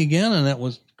back again. And it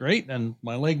was great. And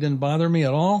my leg didn't bother me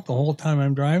at all the whole time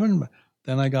I'm driving. But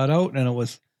then I got out and it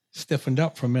was stiffened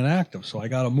up from inactive. So I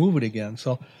got to move it again.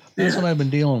 So that's what I've been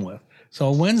dealing with.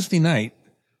 So Wednesday night,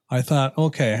 I thought,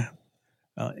 okay,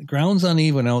 Ground's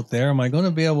uneven out there. Am I going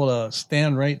to be able to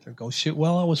stand right to go shoot?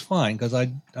 Well, I was fine because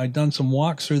I'd done some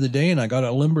walks through the day and I got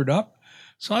it limbered up.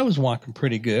 So I was walking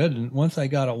pretty good. And once I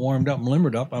got it warmed up and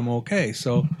limbered up, I'm okay.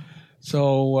 So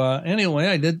anyway,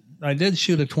 I did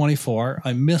shoot a 24.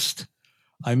 I missed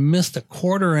a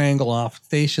quarter angle off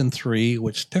station 3,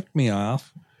 which ticked me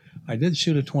off. I did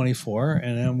shoot a 24,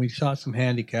 and then we shot some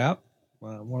handicap.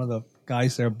 One of the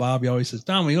guys there, Bob, he always says,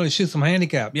 Tom, we going to shoot some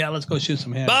handicap. Yeah, let's go shoot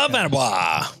some handicap. Bob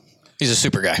Manawa. He's a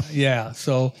super guy. Yeah,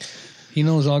 so he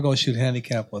knows I'll go shoot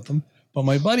handicap with him. But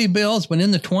my buddy Bill's been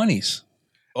in the 20s.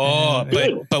 Oh,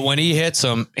 but when he hits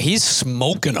them, he's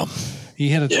smoking them. He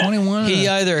hit a 21. He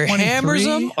either 23. hammers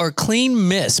them or clean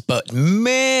miss, but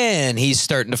man, he's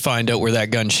starting to find out where that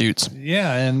gun shoots.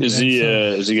 Yeah, and Has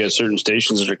he got certain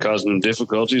stations that are causing him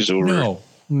difficulties? Or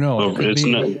no, it could it's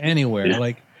be not anywhere. yeah.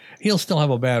 Like he'll still have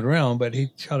a bad round, but he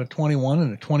shot a 21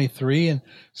 and a 23, and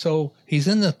so he's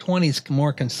in the 20s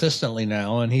more consistently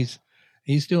now, and he's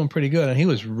doing pretty good. And he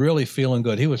was really feeling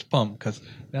good. He was pumped because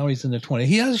now he's in the 20.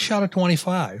 He hasn't shot a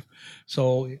 25,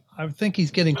 so I think he's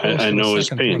getting close I to know the his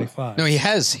second pain. 25. No, he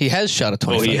has shot a 25.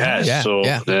 Oh, he has. Yeah, so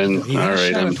yeah. then, He all has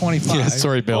right. shot a 25. Yeah,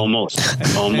 sorry, Bill. Almost.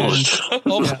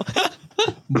 Yeah.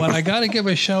 But I got to give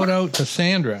a shout out to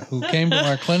Sandra, who came to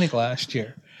our clinic last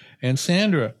year. And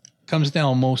Sandra comes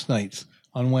down most nights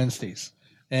on Wednesdays.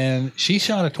 And she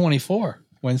shot a 24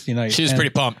 Wednesday night. She was pretty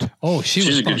pumped. Oh, She's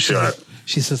was a good pumped. shot.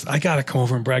 She says, I got to come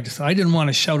over and brag. I didn't want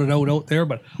to shout it out there,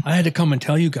 but I had to come and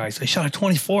tell you guys. I shot a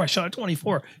 24. She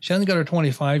hasn't got her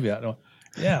 25 yet.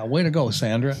 Yeah, way to go,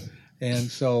 Sandra. And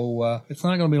so it's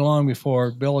not going to be long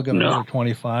before Bill will get another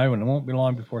 25, and it won't be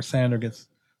long before Sandra gets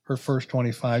her first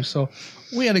 25. So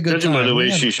we had a good Judging time. by the way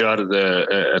she shot at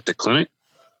the clinic,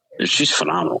 she's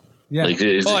phenomenal. Yeah. Like,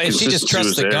 If she just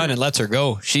trusts the there. gun and lets her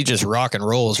go, she just rock and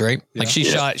rolls, right? Like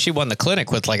she won the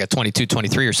clinic with like a 22,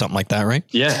 23 or something like that, right?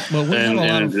 Yeah. Well, we had a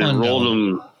lot of fun rolled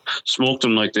them, smoked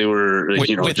them like they were, like,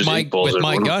 With just ink balls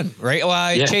my every one. gun, right? Well,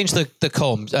 I changed the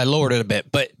combs. I lowered it a bit,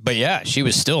 but yeah, she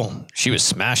was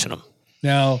smashing them.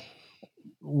 Now,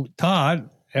 Todd,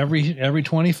 every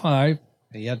 25,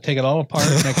 you had to take it all apart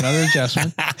and make another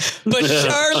adjustment. But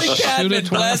Charlie Shoot Cadman, at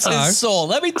bless 25. his soul.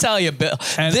 Let me tell you, Bill,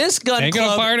 And this gun take it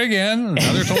club, apart again,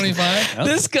 another 25.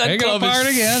 this gun take it club apart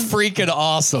is again. freaking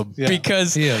awesome Yeah,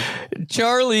 because he is.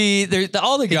 Charlie,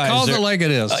 all the guys Calls are, it like it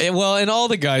is. well, and all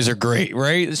the guys are great,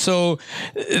 right? So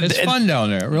It's fun down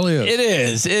there. It really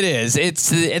is. It is. It's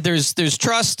there's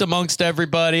trust amongst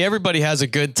everybody. Everybody has a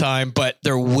good time, but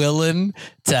they're willing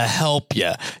to help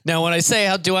you. Now, when I say,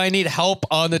 how do I need help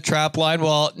on the trap line?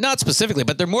 Well, not specifically,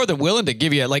 but they're more than willing to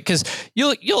give you, like, because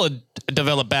you'll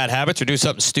develop bad habits or do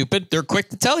something stupid. They're quick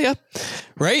to tell you,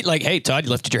 right? Like, hey, Todd,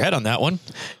 you lifted your head on that one,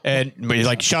 and he's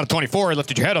like, shot a 24,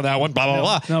 lifted your head on that one, blah blah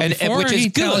blah, Now, and which is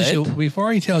good.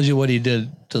 Before he tells you what he did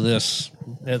to this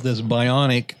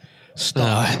bionic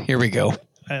stuff, Here we go.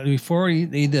 before he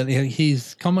did,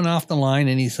 he's coming off the line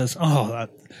and he says, "Oh,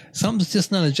 something's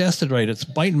just not adjusted right. It's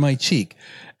biting my cheek."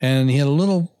 And he had a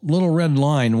little red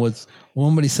line with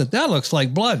somebody said, "That looks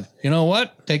like blood." You know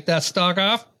what? Take that stock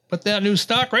off. Put that new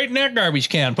stock right in that garbage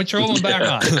can. Put your old one back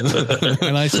on.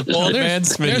 And I said, Old man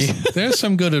Smitty. there's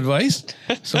some good advice.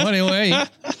 So anyway,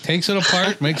 he takes it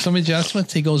apart, makes some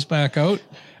adjustments. He goes back out.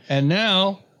 And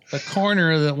now the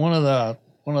corner that one of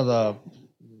the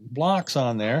blocks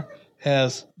on there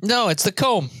has No, it's the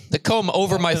comb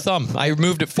over my thumb. I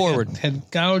moved it forward. had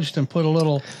gouged and put a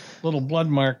little blood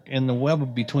mark in the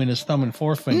web between his thumb and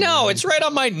forefinger. No, it's right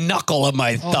on my knuckle of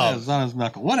my Oh, thumb. it's on his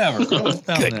knuckle. Whatever.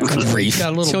 Good grief.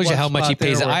 Shows you how much he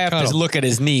pays. I have to look at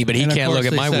his knee, but he And of can't look course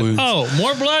at they my said, wounds. "Oh,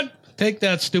 more blood? Take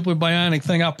that stupid bionic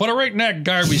thing out. Put it right in that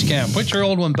garbage can. Put your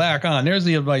old one back on." There's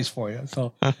the advice for you.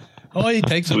 So, he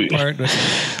takes it apart.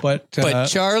 But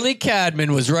Charlie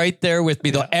Cadman was right there with me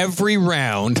though every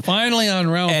round finally on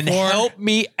round and 4, helped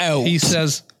me out. he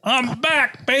says, "I'm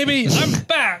back, baby. I'm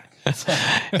back."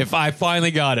 If I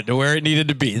finally got it to where it needed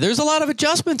to be. There's a lot of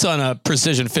adjustments on a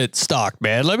precision fit stock,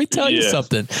 man. Let me tell you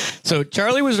something. So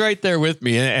Charlie was right there with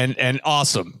me and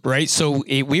awesome, right? So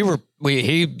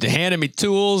he handed me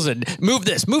tools and move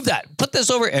this, move that, put this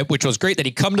over, which was great that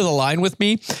he come to the line with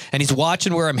me and he's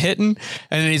watching where I'm hitting.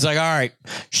 And then he's like, all right,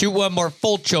 shoot one more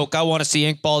full choke. I want to see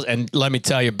ink balls. And let me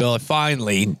tell you, Bill,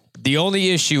 finally, the only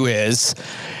issue is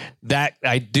that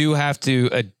I do have to,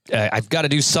 I've got to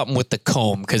do something with the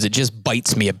comb because it just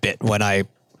bites me a bit when I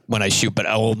shoot. But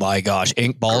oh my gosh,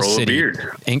 Ink Ball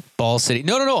City.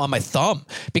 No, on my thumb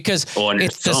because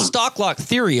it's the stock lock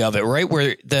theory of it, right?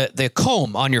 Where the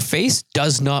comb on your face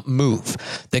does not move.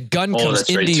 The gun comes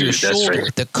into your shoulder.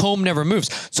 The comb never moves.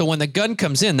 So when the gun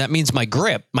comes in, that means my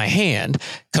grip, my hand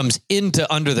comes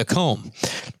into under the comb.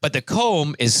 but the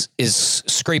comb is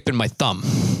scraping my thumb.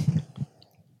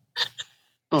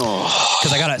 Oh,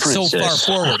 because I got it so far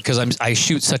forward because I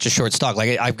shoot such a short stock.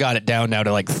 Like I've got it down now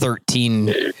to like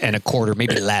 13.25,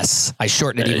 maybe less. I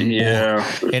shorten it even more,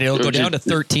 and it'll go down to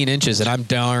 13 inches, and I'm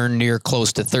darn near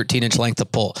close to 13-inch length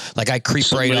of pull. Like I creep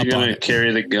right up on it.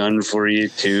 Carry the gun for you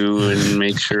too, and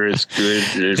make sure it's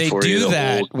good. They for do you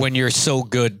that hold. when you're so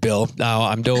good, Bill. Now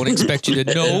I don't expect you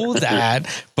to know that,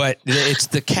 but it's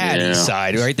the caddy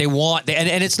side, right? They want,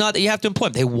 and it's not that you have to employ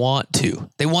them. They want to.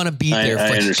 They want to be there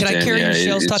for you. Can I carry your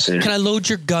shells? Can I load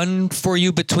your gun for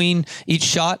you between each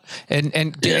shot? And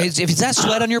is that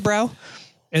sweat on your brow?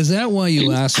 Is that why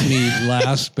you asked me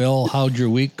last, Bill, how'd your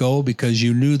week go? Because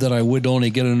you knew that I would only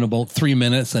get in about 3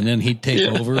 minutes and then he'd take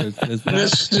over.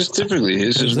 That's just typically,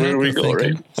 this is where we go,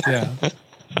 thinking? Right? Yeah.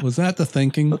 Was that the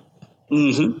thinking?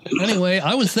 Mm-hmm. Anyway,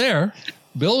 I was there.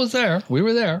 Bill was there. We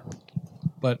were there.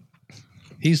 But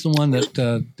he's the one that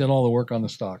did all the work on the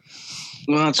stock.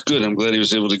 Well, that's good. I'm glad he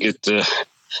was able to get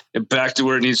back to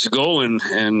where it needs to go and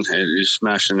he's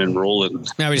smashing and rolling.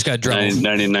 Now we just got Dremel.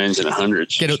 99s and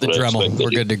 100s. Get out the Dremel. We're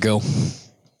good to go.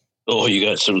 Oh, you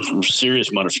got some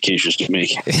serious modifications to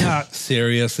make. Not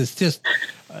serious. It's just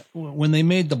when they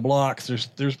made the blocks,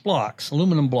 there's blocks,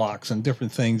 aluminum blocks and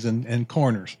different things and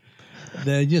corners.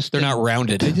 They're not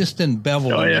rounded. They just didn't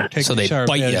bevel them or take the sharp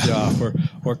edge off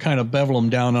or kind of bevel them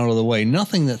down out of the way.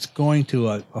 Nothing that's going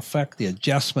to affect the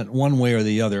adjustment one way or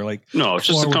the other. Like no, it's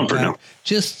just the comfort now.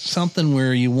 Just something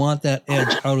where you want that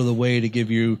edge out of the way to give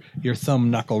you your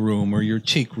thumb knuckle room or your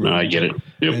cheek room. No, I get it.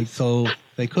 Yep. And so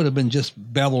they could have been just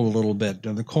beveled a little bit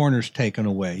and the corners taken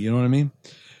away. You know what I mean?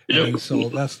 Yep. And so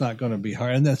that's not going to be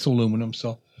hard. And that's aluminum.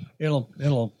 So it'll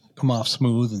come off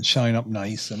smooth and shine up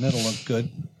nice and it'll look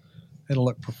good. It'll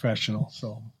look professional.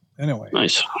 So anyway.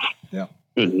 Nice. Yeah.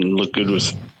 Good. And look good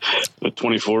with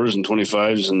 24s and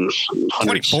 25s and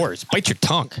 100s. 24s. Bite your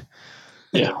tongue.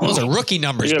 Yeah. Those are rookie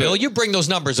numbers, Bill. You bring those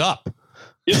numbers up.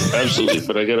 Yeah, absolutely.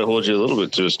 But I got to hold you a little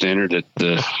bit to a standard that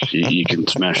you can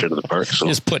smash out of the park. So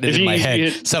just putting it in my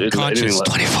head. Subconscious.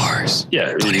 24s.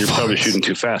 Yeah. 24s. You're probably shooting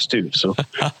too fast too. So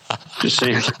just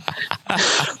saying.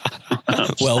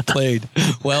 Well played.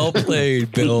 Well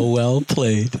played, Bill. Well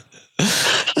played.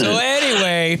 So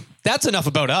anyway, that's enough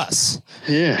about us.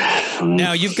 Yeah.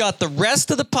 Now you've got the rest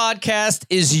of the podcast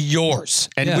is yours.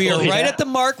 And we are right at the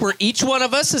mark where each one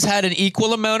of us has had an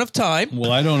equal amount of time.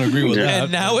 Well, I don't agree with that.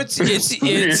 And now we're a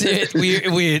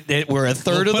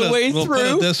third of the way through. We'll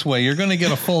put it this way. You're going to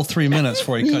get a full 3 minutes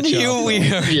before you cut you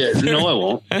off. Yeah, no, I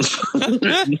won't.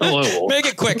 No, I won't. Make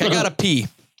it quick. I got to pee.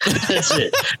 That's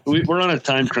it. We're on a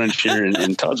time crunch here,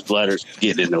 and Todd's bladder's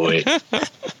getting in the way.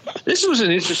 This was an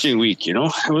interesting week, you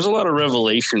know. There was a lot of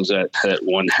revelations that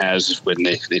one has when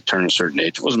they turn a certain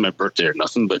age. It wasn't my birthday or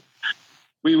nothing, but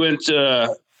we went.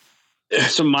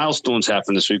 Some milestones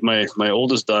happened this week. My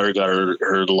oldest daughter got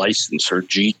her license, her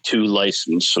G2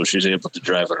 license, so she's able to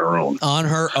drive on her own. On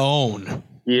her own.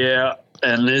 Yeah,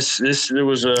 and this there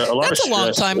was a lot of stress. That's a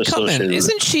long time coming,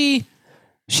 isn't she?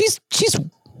 She's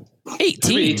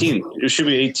 18. It should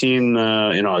be 18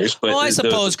 in August. But I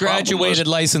suppose graduated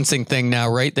licensing thing now,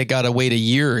 right? They got to wait a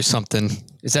year or something.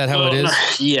 Is that how it is?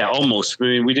 Yeah, almost. I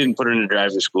mean, we didn't put her into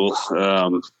driving school,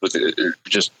 but it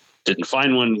just didn't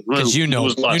find one. Because you know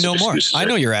more. I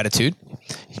know your attitude.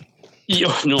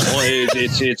 Yeah, no,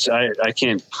 it's I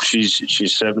can't.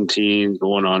 She's 17,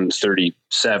 going on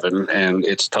 37, and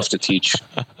it's tough to teach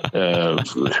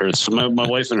her. So my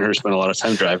wife and her spend a lot of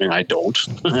time driving. I don't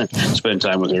spend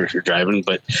time with her driving,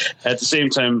 but at the same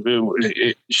time,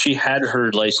 she had her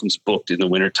license booked in the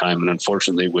wintertime, and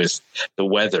unfortunately, with the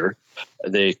weather,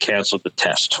 they canceled the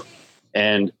test.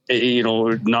 And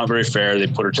not very fair. They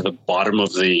put her to the bottom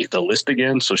of the list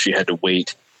again, so she had to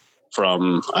wait.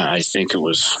 From I think it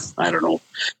was, I don't know,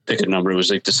 pick a number. It was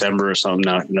like December or something.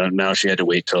 Now she had to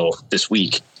wait till this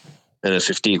week, the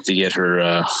 15th, to get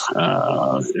her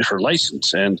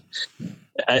license. And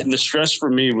the stress for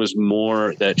me was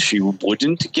more that she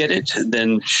wouldn't get it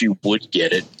than she would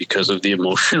get it because of the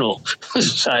emotional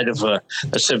side of a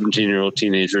 17-year-old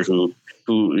teenager who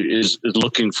is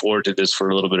looking forward to this for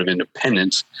a little bit of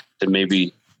independence, to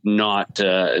maybe not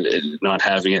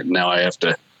having it. Now I have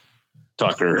to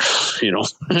talk her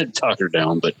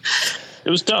down, but it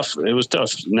was tough.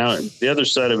 Now the other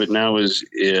side of it now is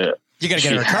you got to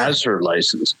get her has her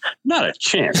license. Not a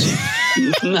chance.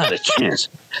 Not a chance.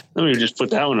 Let me just put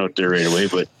that one out there right away.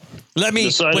 But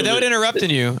without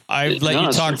interrupting you, I let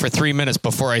you talk for 3 minutes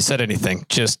before I said anything,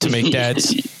 just to make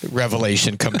Dad's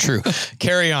revelation come true.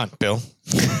 Carry on, Bill.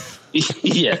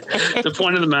 Yeah. The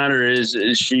point of the matter is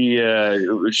she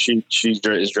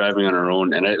is driving on her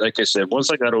own. And like I said, once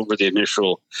I got over the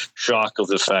initial shock of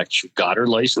the fact she got her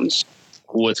license,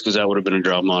 because that would have been a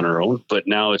drama on her own. But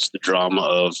now it's the drama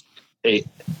of, hey,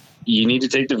 you need to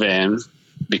take the van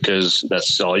because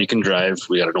that's all you can drive.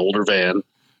 We got an older van.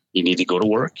 You need to go to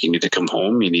work. You need to come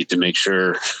home. You need to make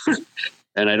sure.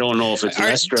 And I don't know if it's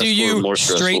less stressful or more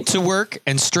stressful. Straight to work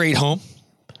and straight home?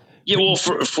 Yeah, well,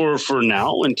 for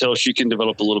now, until she can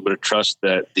develop a little bit of trust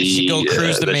that she go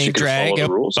cruise the main drag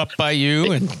up by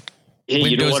you and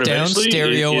windows down,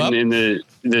 stereo up. In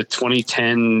the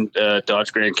 2010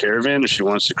 Dodge Grand Caravan, if she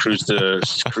wants to cruise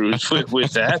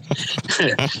with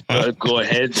that, go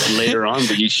ahead later on.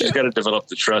 But she's got to develop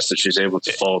the trust that she's able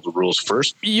to follow the rules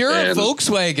first. You're a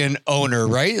Volkswagen owner,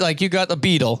 right? Like you got the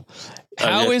Beetle.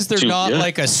 How is there not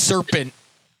like a serpent,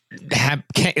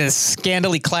 a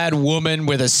scantily clad woman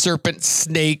with a serpent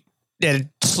snake and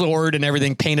a sword and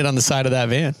everything painted on the side of that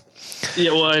van?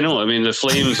 Yeah, well, I know. I mean, the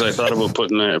flames, I thought about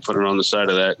putting it on the side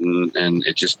of that, and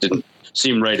it just didn't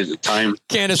seem right at the time.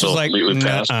 Candace was like,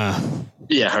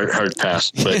 yeah, hard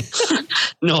pass. But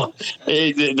no,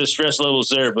 the stress level's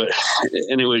there. But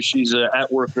anyway, she's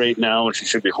at work right now, and she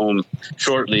should be home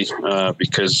shortly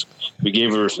because we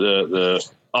gave her the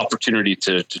opportunity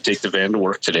to take the van to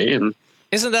work today. And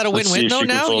isn't that a win-win though?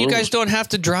 Now you guys don't have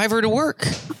to drive her to work.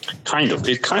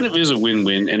 It kind of is a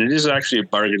win-win, and it is actually a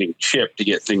bargaining chip to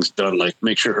get things done, like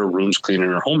make sure her room's clean and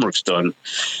her homework's done,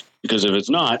 because if it's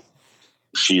not,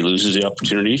 she loses the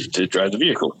opportunity to drive the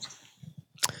vehicle.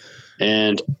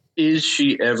 And is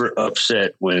she ever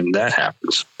upset when that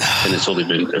happens? And it's only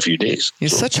been a few days.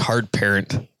 He's such a hard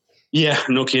parent. Yeah,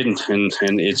 no kidding. And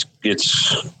it's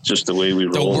just the way we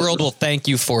roll. The world will thank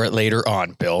you for it later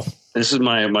on, Bill. This is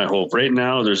my hope. Right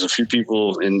now, there's a few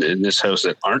people in this house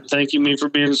that aren't thanking me for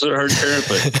being such a hard parent,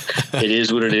 but it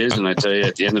is what it is. And I tell you,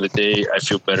 at the end of the day, I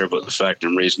feel better about the fact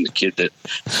I'm raising the kid that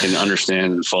can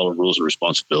understand and follow rules and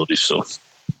responsibilities. So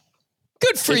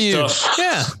good for you. Tough.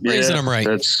 Yeah, raising them right.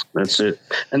 That's it.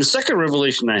 And the second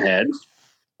revelation I had,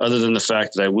 other than the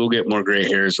fact that I will get more gray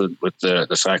hairs with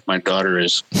the fact my daughter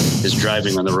is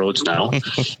driving on the roads now,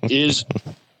 is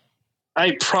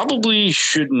I probably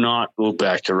should not go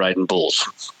back to riding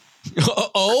bulls.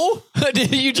 Oh,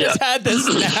 you just had this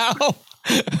now?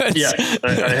 Yeah,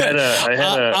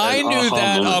 I knew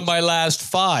that moment on my last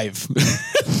 5.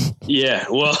 Yeah,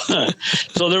 well,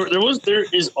 so there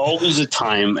is always a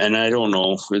time, and I don't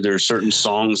know, there are certain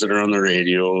songs that are on the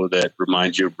radio that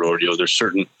remind you of rodeo. There's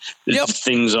certain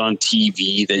things on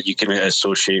TV that you can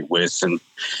associate with, and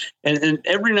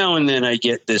every now and then I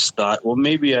get this thought, well,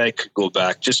 maybe I could go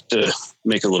back just to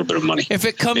make a little bit of money. If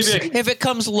it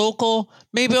comes local,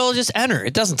 maybe I'll just enter.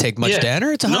 It doesn't take much to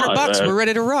enter. It's $100. We're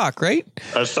ready to rock, right?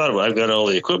 I've thought about it. I've got all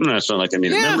the equipment. It's not like I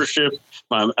need a membership.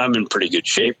 I'm in pretty good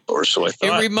shape, or so I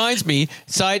thought. It reminds me,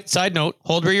 side note,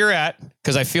 hold where you're at,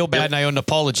 because I feel bad and I owe an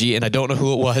apology, and I don't know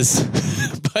who it was,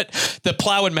 but the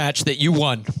plowing match that you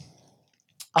won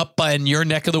up in your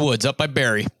neck of the woods, up by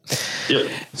Barrie. Yeah.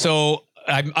 So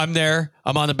I'm there.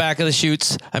 I'm on the back of the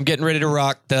chutes. I'm getting ready to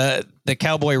rock. The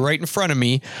cowboy right in front of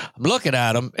me. I'm looking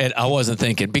at him, and I wasn't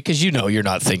thinking, because you're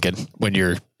not thinking when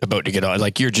you're about to get on.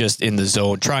 Like, you're just in the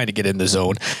zone, trying to get in the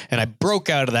zone. And I broke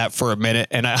out of that for a minute,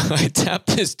 and I tapped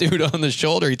this dude on the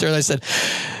shoulder. He turned. I said,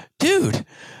 "Dude,"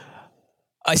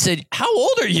 I said, "How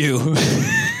old are you?"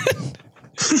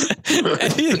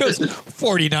 And he goes,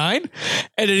 49.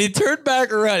 And then he turned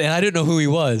back around, and I didn't know who he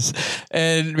was.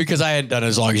 And because I hadn't done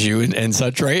as long as you and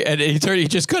such, right? And he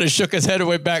just kind of shook his head and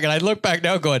went back. And I look back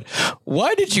now going,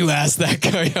 why did you ask that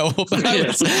guy how old?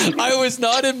 I was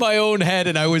not in my own head.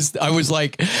 And I was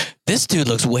like, this dude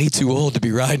looks way too old to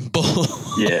be riding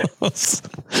bulls. Yeah.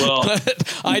 Well,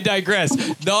 but I digress.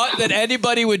 Not that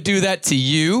anybody would do that to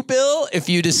you, Bill, if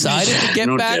you decided to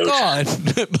get back on.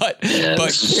 but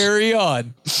carry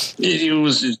on. It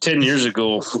was 10 years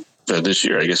ago. This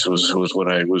year, I guess it was when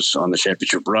I was on the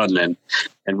championship run, and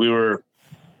we were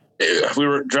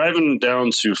driving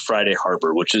down to Friday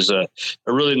Harbor, which is a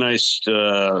really nice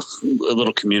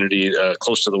little community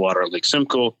close to the water on Lake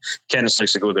Simcoe. Candace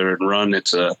likes to go there and run.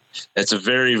 It's a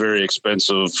very, very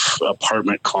expensive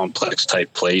apartment complex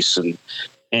type place, and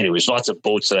anyways, lots of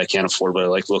boats that I can't afford, but I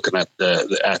like looking at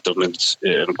them.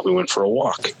 And we went for a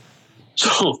walk.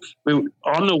 So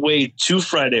on the way to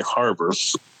Friday Harbor,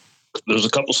 there was a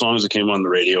couple songs that came on the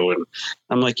radio, and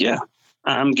I'm like, yeah,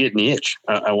 I'm getting the itch.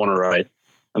 I want to ride.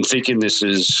 I'm thinking this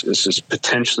is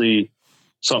potentially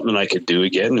something I could do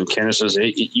again. And Candace says,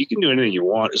 hey, you can do anything you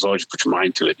want as long as you put your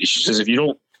mind to it. She says, if you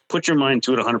don't put your mind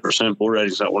to it 100%. Bull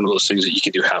riding is not one of those things that you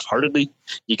can do half-heartedly.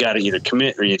 You got to either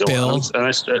commit or you don't. Bill,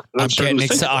 I'm getting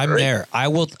excited. I'm there.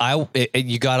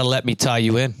 You got to let me tie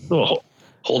you in. Oh,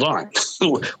 hold on.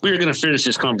 We were going to finish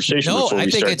this conversation. No, before I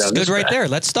we think start it's down good this right path. there.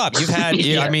 Let's stop. You've had,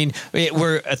 Yeah. I mean, we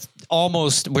were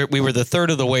the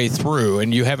third of the way through,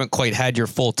 and you haven't quite had your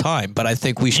full time, but I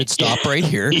think we should stop right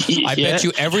here. I bet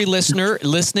you every listener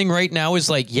listening right now is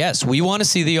like, yes, we want to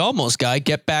see the almost guy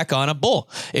get back on a bull.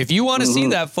 If you want to see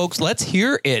that, folks, let's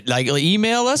hear it. Like,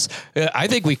 email us. I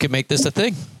think we could make this a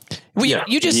thing.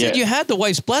 You just said you had the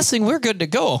wife's blessing. We're good to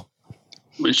go.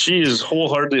 But she is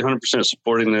wholeheartedly 100%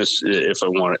 supporting this if I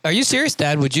want it. Are you serious,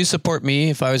 Dad? Would you support me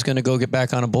if I was going to go get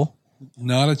back on a bull?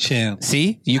 Not a chance.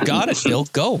 See, you got it, Bill.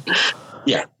 Go.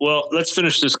 Yeah. Well, let's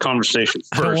finish this conversation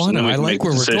first. I don't want to. and then we I can like make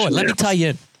where the we're going. decision Let me there. tie you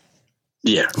in.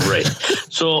 Yeah, right.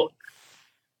 So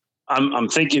I'm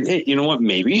thinking, hey, you know what?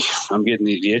 Maybe I'm getting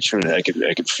the itch, and I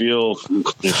could feel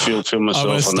myself I'm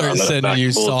gonna start sending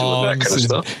you songs that kind of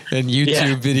stuff. and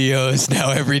YouTube videos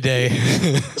now every day.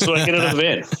 So I get out of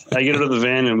the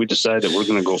van. And we decide that we're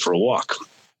going to go for a walk.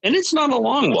 And it's not a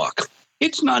long walk.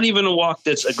 It's not even a walk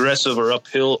that's aggressive or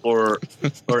uphill or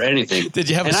anything. Did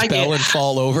you have a spell and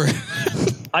fall over?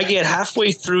 I get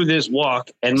halfway through this walk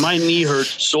and my knee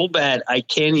hurts so bad I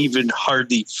can't even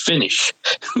hardly finish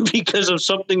because of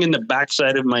something in the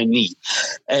backside of my knee.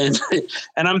 And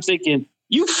I'm thinking,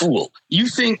 you fool, you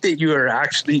think that you are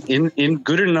actually in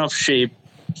good enough shape,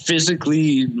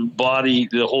 physically, body,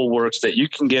 the whole works, that you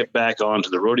can get back onto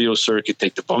the rodeo circuit,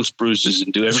 take the bumps, bruises,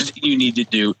 and do everything you need to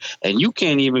do. And you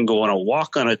can't even go on a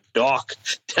walk on a dock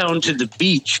down to the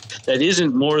beach that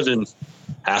isn't more than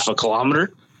half a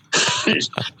kilometer.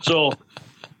 So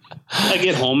I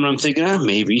get home and I'm thinking,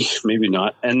 maybe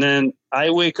not. And then I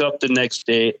wake up the next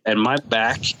day and my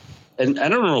back, and I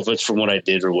don't know if it's from what I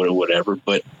did or whatever,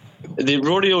 but the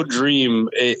rodeo dream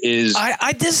is.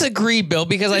 I disagree, Bill,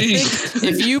 because I think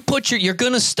if you you're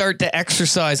going to start to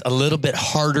exercise a little bit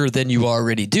harder than you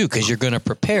already do because you're going to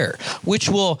prepare, which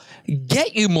will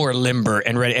get you more limber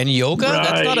and ready. And yoga,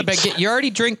 that's not a bad. You already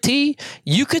drink tea.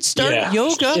 You could start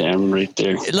yoga. Yeah, I'm right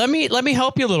there. Let me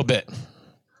help you a little bit.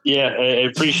 Yeah, I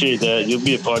appreciate that. You'll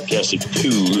be a podcast at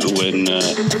 2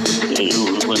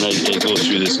 when I go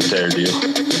through this entire deal.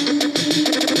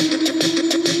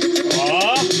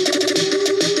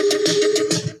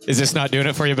 Is this not doing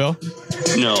it for you, Bill?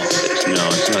 No,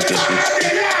 it's not this one.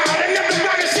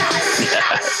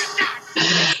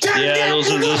 Yeah,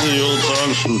 those are the old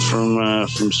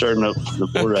songs from starting up the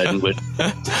bull riding, but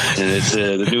and it's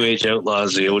the New Age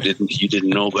Outlaws. You didn't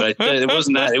know, but it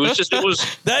wasn't that. It was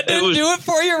that didn't do it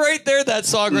for you right there. That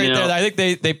song right there. I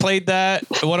think they played that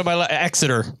one of my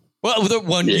Exeter. Well, the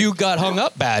one you got hung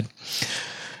up bad.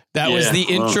 That was the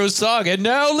intro song. And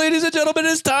now, ladies and gentlemen,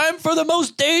 it's time for the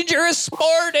most dangerous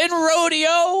sport in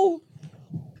rodeo.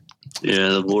 Yeah,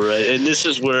 the bull ride. And this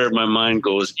is where my mind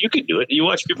goes, you can do it. You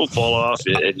watch people fall off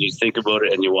and you think about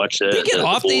it and you watch that. They get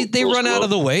off, they run out of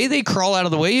the way, they crawl out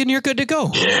of the way, and you're good to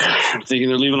go. Yeah, I'm thinking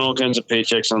they're leaving all kinds of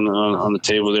paychecks on the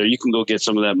table there. You can go get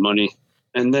some of that money.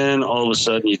 And then all of a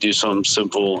sudden you do something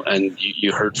simple and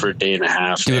you hurt for a day and a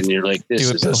half and you're like, this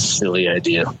is a silly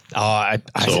idea. Oh,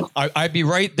 I'd be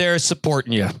right there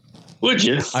supporting you. Would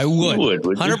you? I would. You would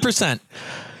 100%.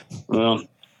 Well,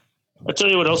 I'll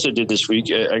tell you what else I did this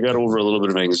week. I got over a little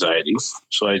bit of anxiety.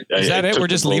 So is that it? We're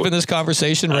just leaving this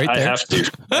conversation right there?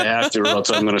 I have to, or else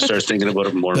I'm going to start thinking about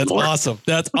it more and more. That's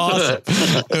awesome.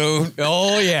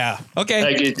 Oh, yeah. Okay.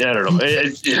 I don't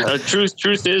know.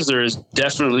 Truth is, there is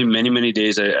definitely many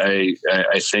days I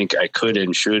think I could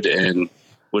and should and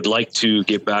would like to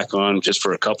get back on just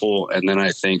for a couple. And then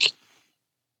I think,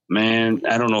 man,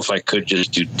 I don't know if I could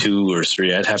just do 2 or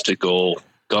 3. I'd have to go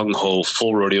gung-ho,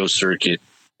 full rodeo circuit.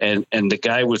 And the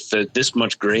guy with this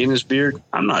much gray in his beard,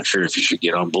 I'm not sure if he should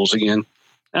get on bulls again.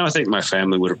 And I think my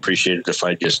family would appreciate it if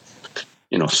I just,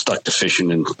 stuck to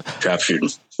fishing and trap shooting.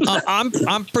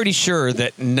 I'm pretty sure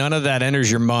that none of that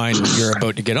enters your mind when you're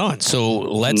about to get on. So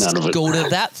let's go to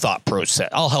that thought process.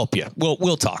 I'll help you.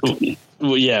 We'll talk.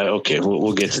 Well, yeah, okay.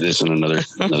 We'll get to this in another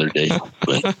day.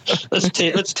 But let's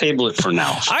table it for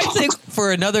now. I think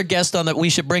for another guest on that, we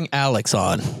should bring Alex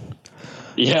on.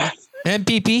 Yeah. And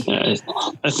PP.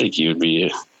 I think he'd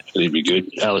be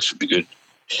good. Alex would be good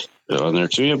on there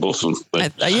too. Yeah, both of them.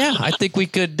 But I think we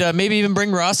could maybe even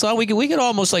bring Ross on. We could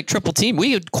almost like triple team.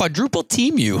 We could quadruple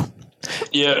team you.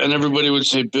 Yeah, and everybody would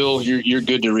say, Bill, you're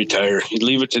good to retire. You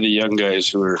leave it to the young guys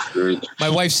who are. My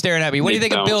wife's staring at me. What do you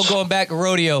think of Bill going back to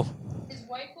rodeo? His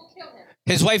wife will kill him.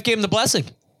 His wife gave him the blessing.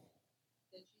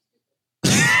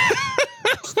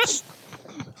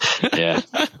 Yeah,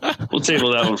 we'll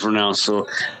table that one for now. So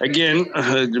again,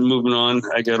 moving on,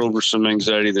 I got over some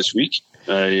anxiety this week.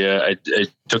 I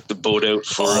took the boat out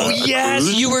for a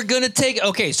cruise. You were going to take.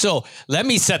 Okay, so let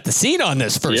me set the scene on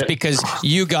this first because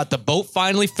you got the boat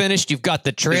finally finished. You've got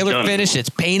the trailer finished. It's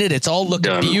painted. It's all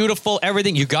looking beautiful.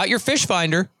 Everything. You got your fish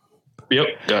finder. Yep,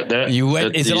 got that. You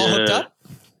went. Is it all hooked up?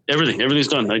 Everything's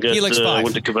done. I got. Helix 5. I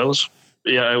went to Cabela's.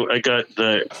 Yeah, I got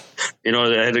the,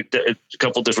 I had a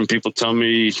couple different people tell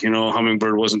me,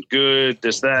 Humminbird wasn't good,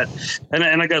 this, that. And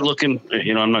I got looking,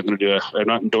 I'm not going to I'm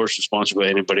not endorsed or sponsored by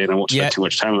anybody, and I won't spend too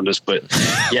much time on this, but but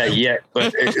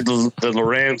the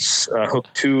Lowrance Hook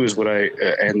 2 is what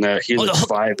and the Helix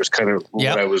 5 is kind of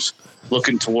what I was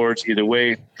looking towards either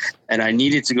way. And I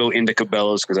needed to go into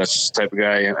Cabela's because that's the type of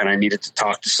guy, and I needed to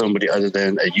talk to somebody other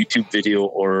than a YouTube video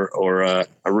or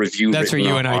a review. That's where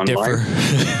you and I differ.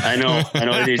 I know.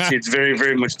 It's very,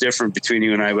 very much different between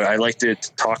you and I, but I like to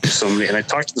talk to somebody, and I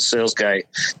talked to the sales guy,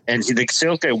 and the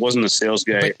sales guy wasn't a sales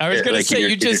guy. But I was going to say,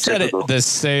 you just said it, the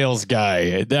sales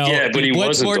guy. Now, but he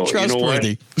wasn't more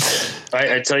trustworthy.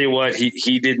 I tell you what,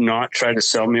 he did not try to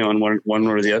sell me on one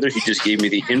or the other. He just gave me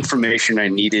the information I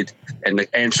needed and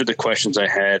answered the questions I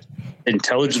had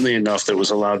intelligently enough that was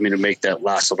allowed me to make that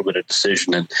last little bit of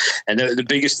decision. And the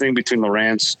biggest thing between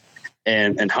Lowrance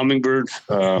and Humminbird,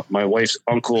 my wife's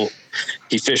uncle,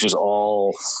 he fishes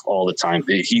all the time.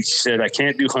 He said, I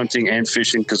can't do hunting and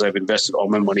fishing because I've invested all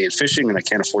my money in fishing and I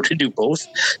can't afford to do both.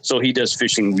 So he does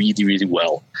fishing really, really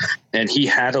well. And he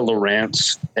had a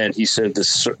Lowrance, and he said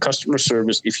the customer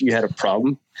service, if you had a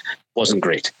problem, wasn't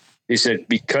great. He said,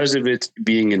 because of it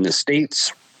being in the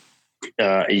States,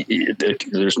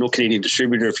 there's no Canadian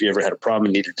distributor. If you ever had a problem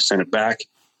and needed to send it back,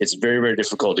 it's very, very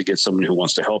difficult to get someone who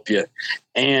wants to help you.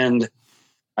 And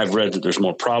I've read that there's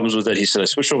more problems with it. He said, I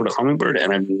switched over to Humminbird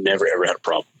and I've never, ever had a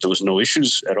problem. There was no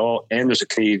issues at all. And there's a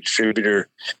Canadian distributor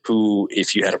who,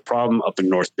 if you had a problem up in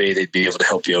North Bay, they'd be able to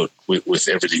help you out with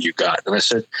everything you got. And I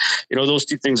said, those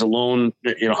two things alone,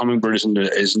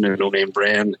 Humminbird isn't a no-name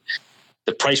brand.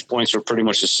 The price points are pretty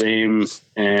much the same.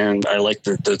 And I like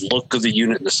the look of the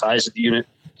unit and the size of the unit.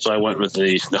 So I went with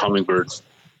the Humminbird.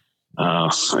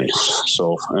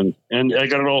 And I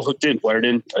got it all hooked in, wired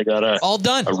in. I got all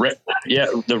done.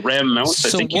 The RAM mounts. So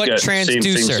I think what you got transducer? The same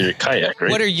things in your kayak,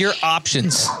 right? What are your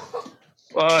options?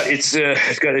 It's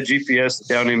got a GPS,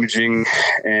 down imaging,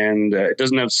 and it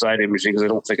doesn't have side imaging because I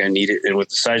don't think I need it. And with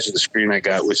the size of the screen I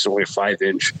got, which is only a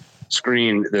 5-inch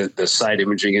screen, the side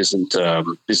imaging isn't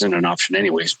an option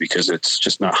anyways because it's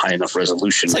just not high enough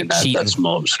resolution in that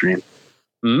small of a screen.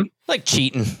 Like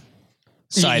cheating.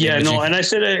 And I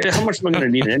said, how much am I going to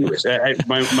need it anyways?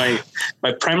 My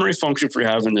primary function for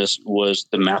having this was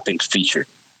the mapping feature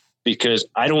because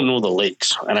I don't know the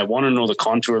lakes and I want to know the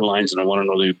contour lines and I want to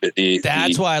know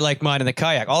That's why I like mine in the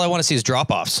kayak. All I want to see is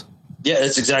drop-offs. Yeah,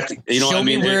 that's exactly. Show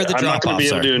me where the drop-offs are. I'm not going to be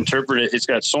able to interpret it. It's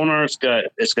got sonar. It's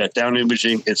got down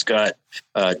imaging. It's got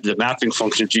the mapping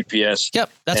function, GPS. Yep,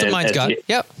 that's what mine's got.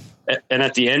 Yep. And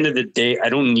at the end of the day, I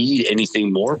don't need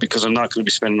anything more because I'm not going to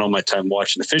be spending all my time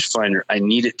watching the fish finder. I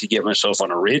need it to get myself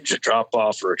on a ridge, a drop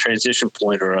off, or a transition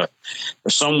point, or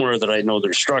somewhere that I know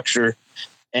there's structure.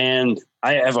 And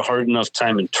I have a hard enough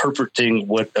time interpreting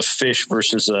what a fish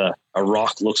versus a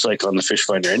rock looks like on the fish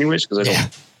finder, anyways, because I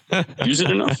don't use it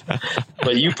enough.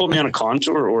 But you put me on a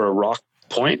contour or a rock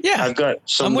point, I've got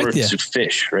somewhere to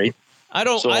fish, right? I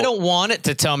don't want it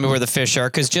to tell me where the fish are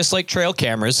because just like trail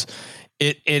cameras.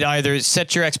 It either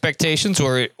sets your expectations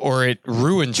or it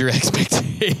ruins your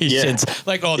expectations. Yeah.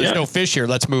 Like, there's no fish here.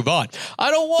 Let's move on.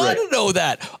 I don't want to know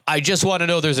that. I just want to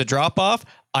know there's a drop off.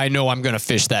 I know I'm going to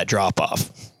fish that drop off.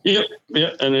 Yep.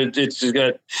 Yeah. And it's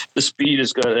got the speed.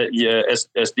 It's got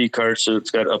SD card. So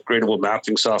it's got upgradable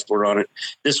mapping software on it.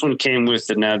 This one came with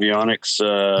the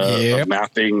Navionics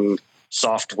mapping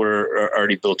software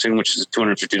already built in, which is a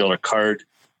 $250 card.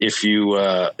 If you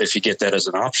get that as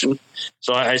an option.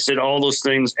 So I said all those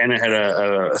things, and it had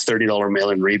a $30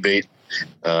 mail-in rebate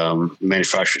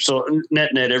manufacturer. So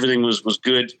net, everything was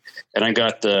good. And I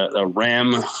got the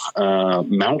RAM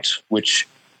mount, which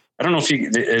I don't know if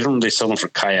I don't know if they sell them for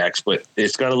kayaks, but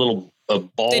it's got a ball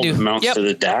that mounts to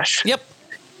the dash. Yep.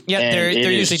 They're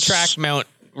usually track mount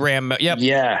RAM. Yep.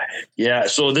 Yeah.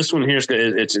 So this one here's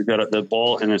it's got the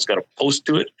ball and it's got a post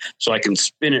to it, so I can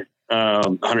spin it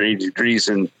 180 degrees,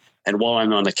 and while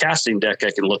I'm on the casting deck,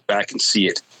 I can look back and see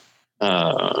it.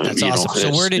 That's awesome.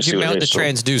 So where did you mount the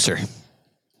transducer?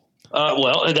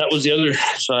 Well, that was the other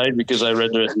side because I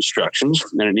read the instructions,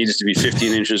 and it needed to be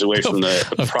 15 inches away from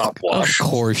the prop wash. Of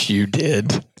course you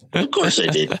did. Of course I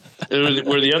did.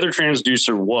 Where the other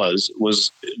transducer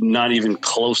was not even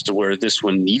close to where this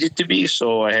one needed to be,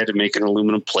 so I had to make an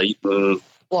aluminum plate and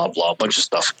blah, blah, a bunch of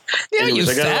stuff. Yeah, Anyways,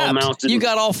 you I got it all mounted. You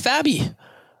got all fabby.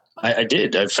 I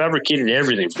did. I fabricated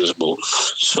everything for this boat.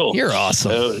 So you're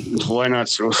awesome. Why not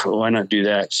do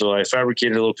that? So I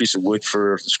fabricated a little piece of wood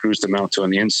for the screws to mount to on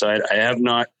the inside. I have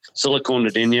not siliconed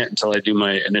it in yet until I do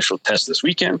my initial test this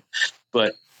weekend,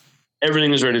 but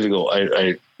everything is ready to go.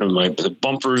 The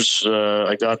bumpers,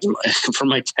 I got them for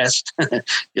my test.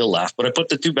 You'll laugh, but I put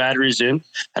the 2 batteries in,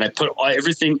 and I put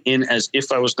everything in as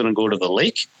if I was going to go to the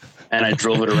lake. And I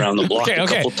drove it around the block a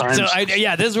couple times. So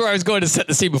this is where I was going to set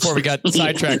the scene before we got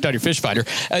sidetracked on your fish finder.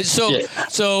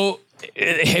 So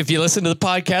if you listen to the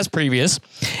podcast previous,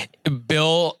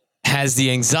 Bill has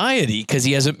the anxiety because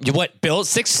he hasn't, Bill,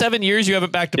 6-7 years you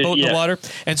haven't backed a boat in the water.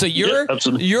 And so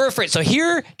you're afraid. So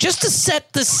here, just to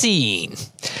set the scene,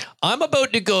 I'm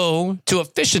about to go to a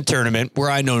fishing tournament where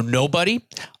I know nobody.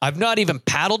 I've not even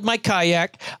paddled my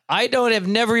kayak. Have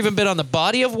never even been on the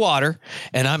body of water,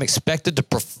 and I'm expected to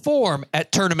perform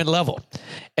at tournament level.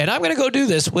 And I'm going to go do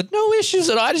this with no issues,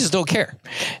 and I just don't care.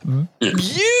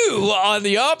 You, on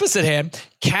the opposite hand,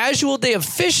 casual day of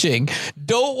fishing,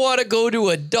 don't want to go to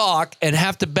a dock and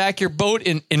have to back your boat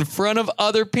in front of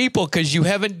other people because you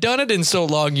haven't done it in so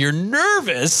long. You're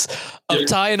nervous of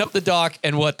tying up the dock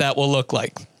and what that will look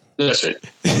like. That's it.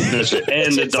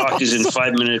 And the dock is in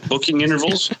 5-minute booking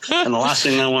intervals. And the last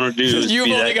thing I want to do is you've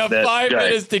only got 5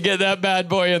 minutes to get that bad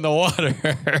boy in the water.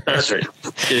 That's right.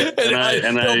 Yeah.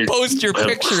 And I post your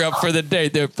picture up for the day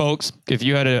there, folks. If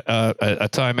you had a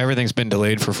time, everything's been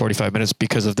delayed for 45 minutes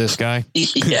because of this guy.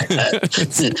 Yeah.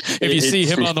 If you see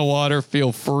him on the water,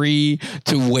 feel free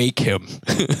to wake him.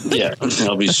 Yeah,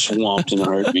 I'll be swamped in a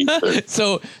heartbeat.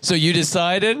 So you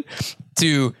decided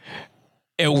to.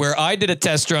 Where I did a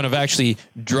test run of actually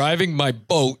driving my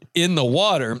boat in the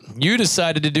water, you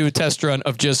decided to do a test run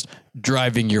of just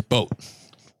driving your boat.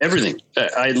 Everything.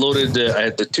 I loaded, I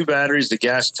had the 2 batteries, the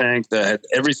gas tank, I had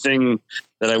everything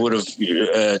that I would have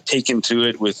taken to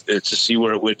it with to see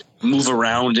where it would move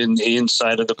around in the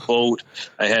inside of the boat.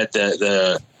 I had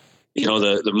the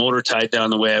motor tied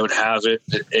down the way I would have it.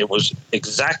 It was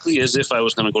exactly as if I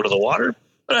was going to go to the water.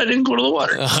 But I didn't go to the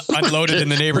water. Unloaded in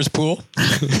the neighbor's pool.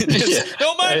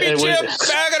 Don't mind me, Jim.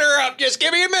 Backing her up. Just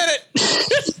give me a minute.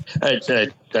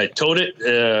 I towed it,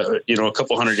 a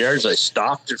couple hundred yards. I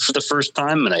stopped it for the first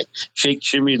time, and I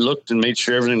shimmy, looked, and made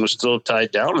sure everything was still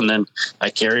tied down. And then I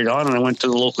carried on, and I went to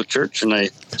the local church, and I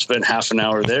spent half an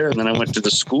hour there. And then I went to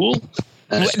the school,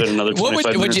 and I spent another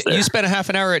 25 minutes there. You spent a half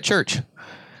an hour at church?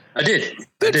 I did.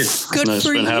 Good I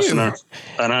for you. Half an hour,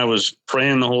 and I was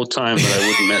praying the whole time that I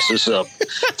wouldn't mess this up.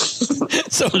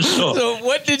 So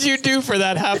what did you do for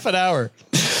that half an hour?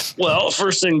 Well,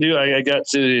 first thing I got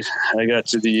to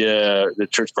the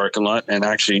church parking lot, and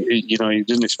actually, you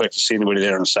didn't expect to see anybody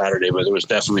there on a Saturday, but there was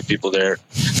definitely people there,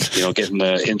 getting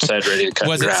the inside ready to cut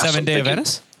grass. Was it 7 Day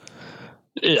Adventist?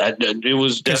 It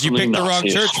was because you picked the wrong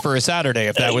church for a Saturday.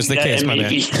 If that was the case, my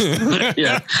man.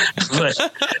 Yeah, but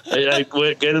I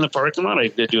get in the parking lot. I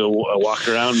do a walk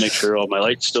around, make sure all my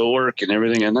lights still work and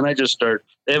everything, and then I just start.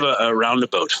 They have a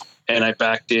roundabout, and I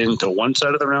backed into one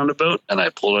side of the roundabout, and I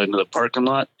pulled into the parking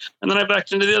lot, and then I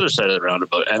backed into the other side of the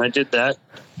roundabout, and I did that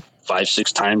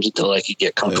 5-6 times until I could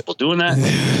get comfortable doing that.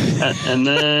 And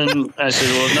then I said,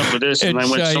 "Well, enough of this," and I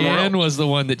went somewhere else. Cheyenne was the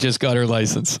one that just got her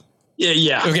license.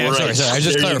 Yeah. Okay, I'm sorry. I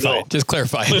just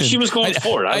clarified. But she was going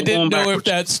for it. I didn't know if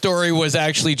that story was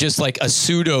actually just like a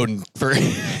pseudo for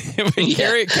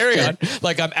carry on.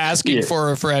 Like I'm asking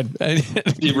for a friend.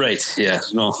 Right. Yeah.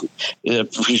 No.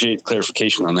 Appreciate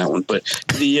clarification on that one. But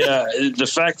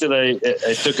the fact that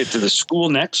I took it to the school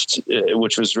next,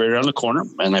 which was right around the corner,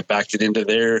 and I backed it into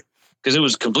there because it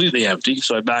was completely empty.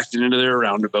 So I backed it into their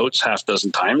roundabouts 6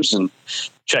 times and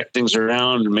checked things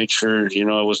around and made sure,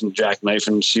 I wasn't jackknifing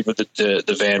and see what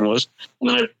the van was. And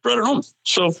then I brought it home.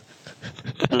 So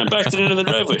and I backed it into the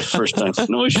driveway first time.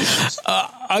 No issues.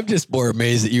 I'm just more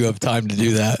amazed that you have time to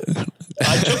do that.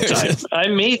 I took time. I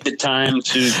made the time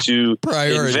to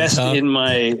invest in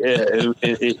my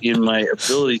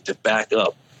ability to back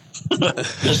up.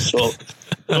 So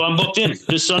I'm booked in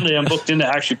this Sunday. I'm booked in to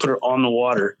actually put her on the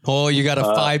water. Oh, you got a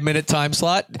 5-minute time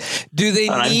slot? Do they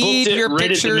need your right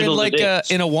picture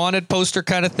in a wanted poster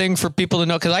kind of thing for people to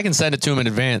know? Because I can send it to them in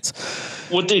advance.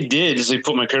 What they did is they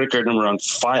put my credit card number on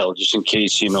file just in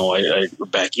case, I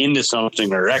back into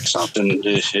something or wreck something.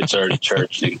 It's already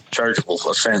chargeable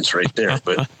offense right there.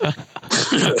 But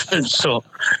so,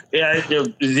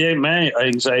 my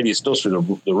anxiety is still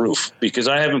through the roof because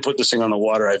I haven't put this thing on the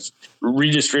water. I've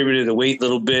redistributed the weight a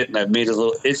little bit and I've made it a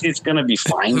little. It's going to be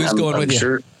fine. I'm going with you? Who's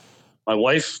going with you? My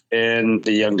wife and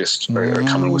the youngest are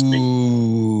coming with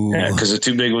me. Yeah, because the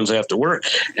two big ones I have to work,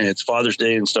 and it's Father's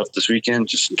Day and stuff this weekend.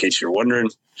 Just in case you're wondering,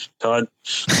 Todd,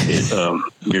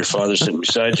 your father's sitting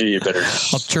beside you. You better.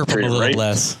 I'll chirp him a little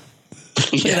less.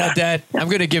 Yeah, Dad, I'm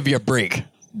going to give you a break.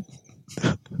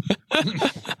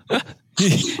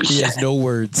 He has no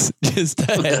words, just a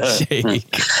head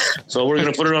shake. So we're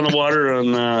going to put it on the water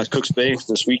on Cooks Bay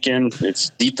this weekend.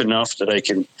 It's deep enough that I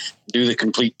can do the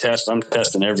complete test. I'm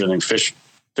testing everything: fish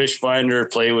finder,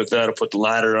 play with that. I'll put the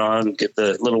ladder on, get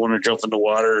the little one to jump in the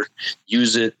water,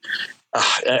 use it.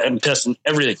 I'm testing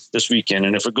everything this weekend,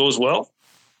 and if it goes well,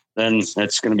 then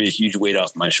that's going to be a huge weight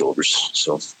off my shoulders.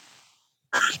 So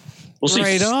we'll see.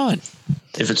 Right on.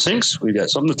 If it sinks, we got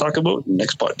something to talk about in the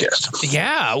next podcast.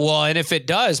 Yeah, well, and if it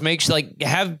does, make sure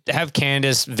have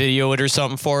Candace video it or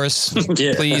something for us,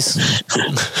 please.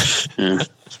 Yeah.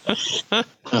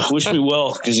 Wish me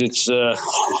well, because it's the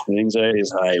anxiety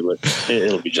is high, but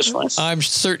it'll be just fine. I'm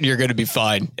certain you're going to be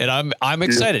fine, and I'm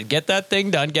excited. Get that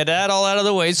thing done, get that all out of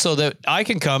the way, so that I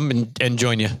can come and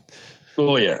join you.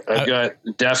 Oh yeah, I've got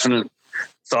definite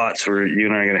thoughts where you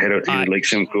and I are going to head out to Lake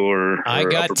Simcoe or I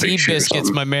got tea biscuits,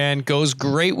 my man. Goes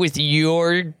great with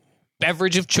your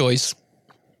beverage of choice.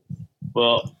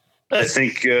 Well, I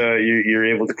think you're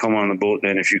able to come on the boat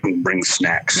then if you can bring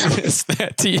snacks.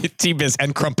 tea biscuits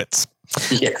and crumpets.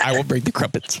 Yeah, I will bring the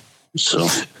crumpets. So,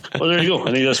 well, there you go.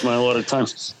 I think that's my allotted time.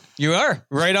 You are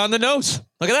right on the nose.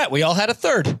 Look at that. We all had a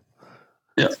third.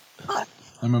 Yeah.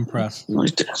 I'm impressed.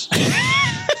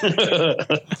 I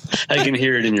can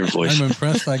hear it in your voice. I'm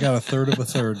impressed. I got a third of a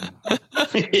third.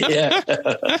 Yeah.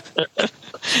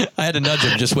 I had to nudge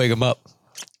him, just wake him up.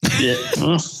 Yeah.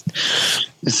 Well,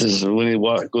 this is when he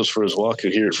goes for his walk,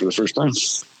 you'll hear it for the first time.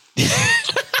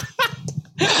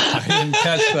 I didn't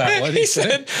catch that. What he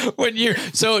said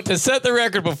so to set the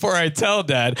record before I tell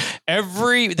Dad, our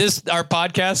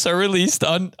podcasts are released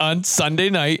on Sunday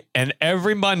night, and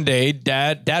every Monday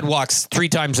Dad walks 3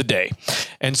 times a day.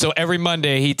 And so every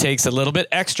Monday he takes a little bit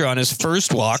extra on his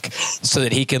first walk so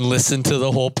that he can listen to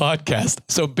the whole podcast.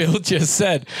 So Bill just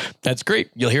said, that's great.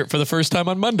 You'll hear it for the first time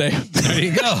on Monday. There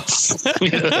you go.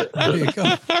 There you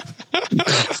go.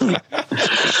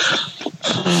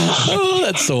 Oh,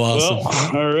 that's so awesome.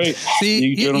 Well, all right. See,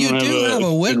 you do have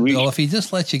a win, Bill, if he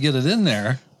just lets you get it in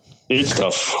there. It's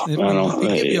tough. If we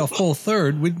give you a full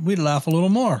third, we'd laugh a little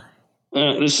more.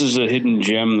 This is a hidden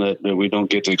gem that we don't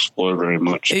get to explore very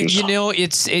much. It's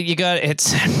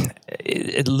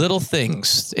little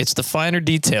things. It's the finer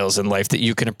details in life that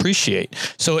you can appreciate.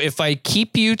 So if I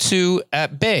keep you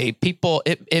at bay,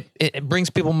 it brings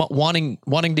people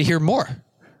wanting to hear more.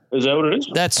 Is that what it is?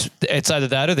 It's either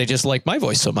that or they just like my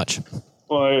voice so much.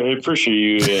 Well, I appreciate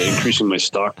you increasing my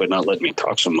stock by not letting me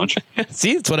talk so much.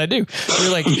 See, that's what I do.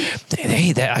 You're like,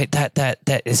 hey,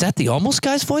 that is that the Almost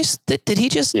Guy's voice? Did he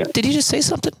just say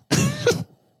something?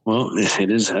 Well,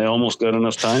 it is. I almost got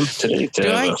enough time today to do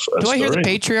have I hear the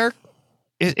patriarch?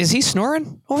 Is he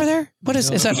snoring over there? What is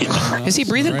that? Is he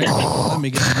breathing? Let me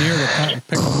get near the top and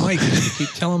pick the mic. You keep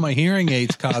telling my hearing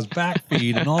aids cause back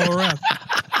feed and all the rest.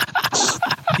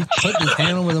 Keep putting his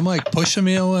hand over the mic, pushing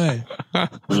me away.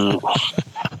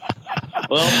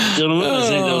 Well, gentlemen, I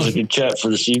think that was a good chat for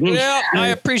this evening. Yeah, I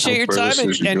appreciate your time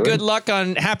and good luck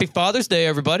on Happy Father's Day,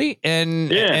 everybody. And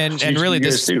really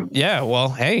this, too. Yeah, well,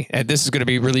 hey, this is going to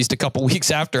be released a couple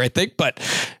weeks after, I think, but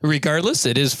regardless,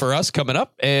 it is for us coming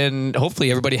up, and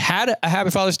hopefully everybody had a Happy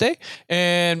Father's Day.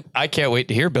 And I can't wait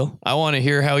to hear, Bill. I want to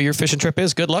hear how your fishing trip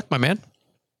is. Good luck, my man.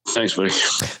 Thanks, buddy.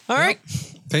 All right.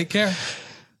 Take care.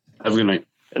 Have a good night.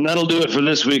 And that'll do it for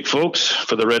this week, folks.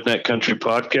 For the Redneck Country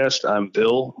Podcast, I'm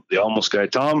Bill, the Almost Guy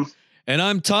Tom. And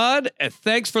I'm Todd.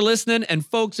 Thanks for listening. And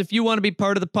folks, if you want to be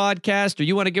part of the podcast or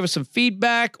you want to give us some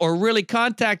feedback or really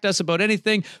contact us about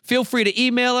anything, feel free to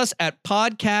email us at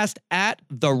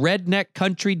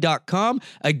podcast@theredneckcountry.com.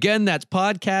 Again, that's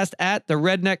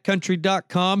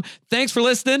podcast@theredneckcountry.com. Thanks for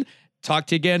listening. Talk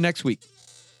to you again next week.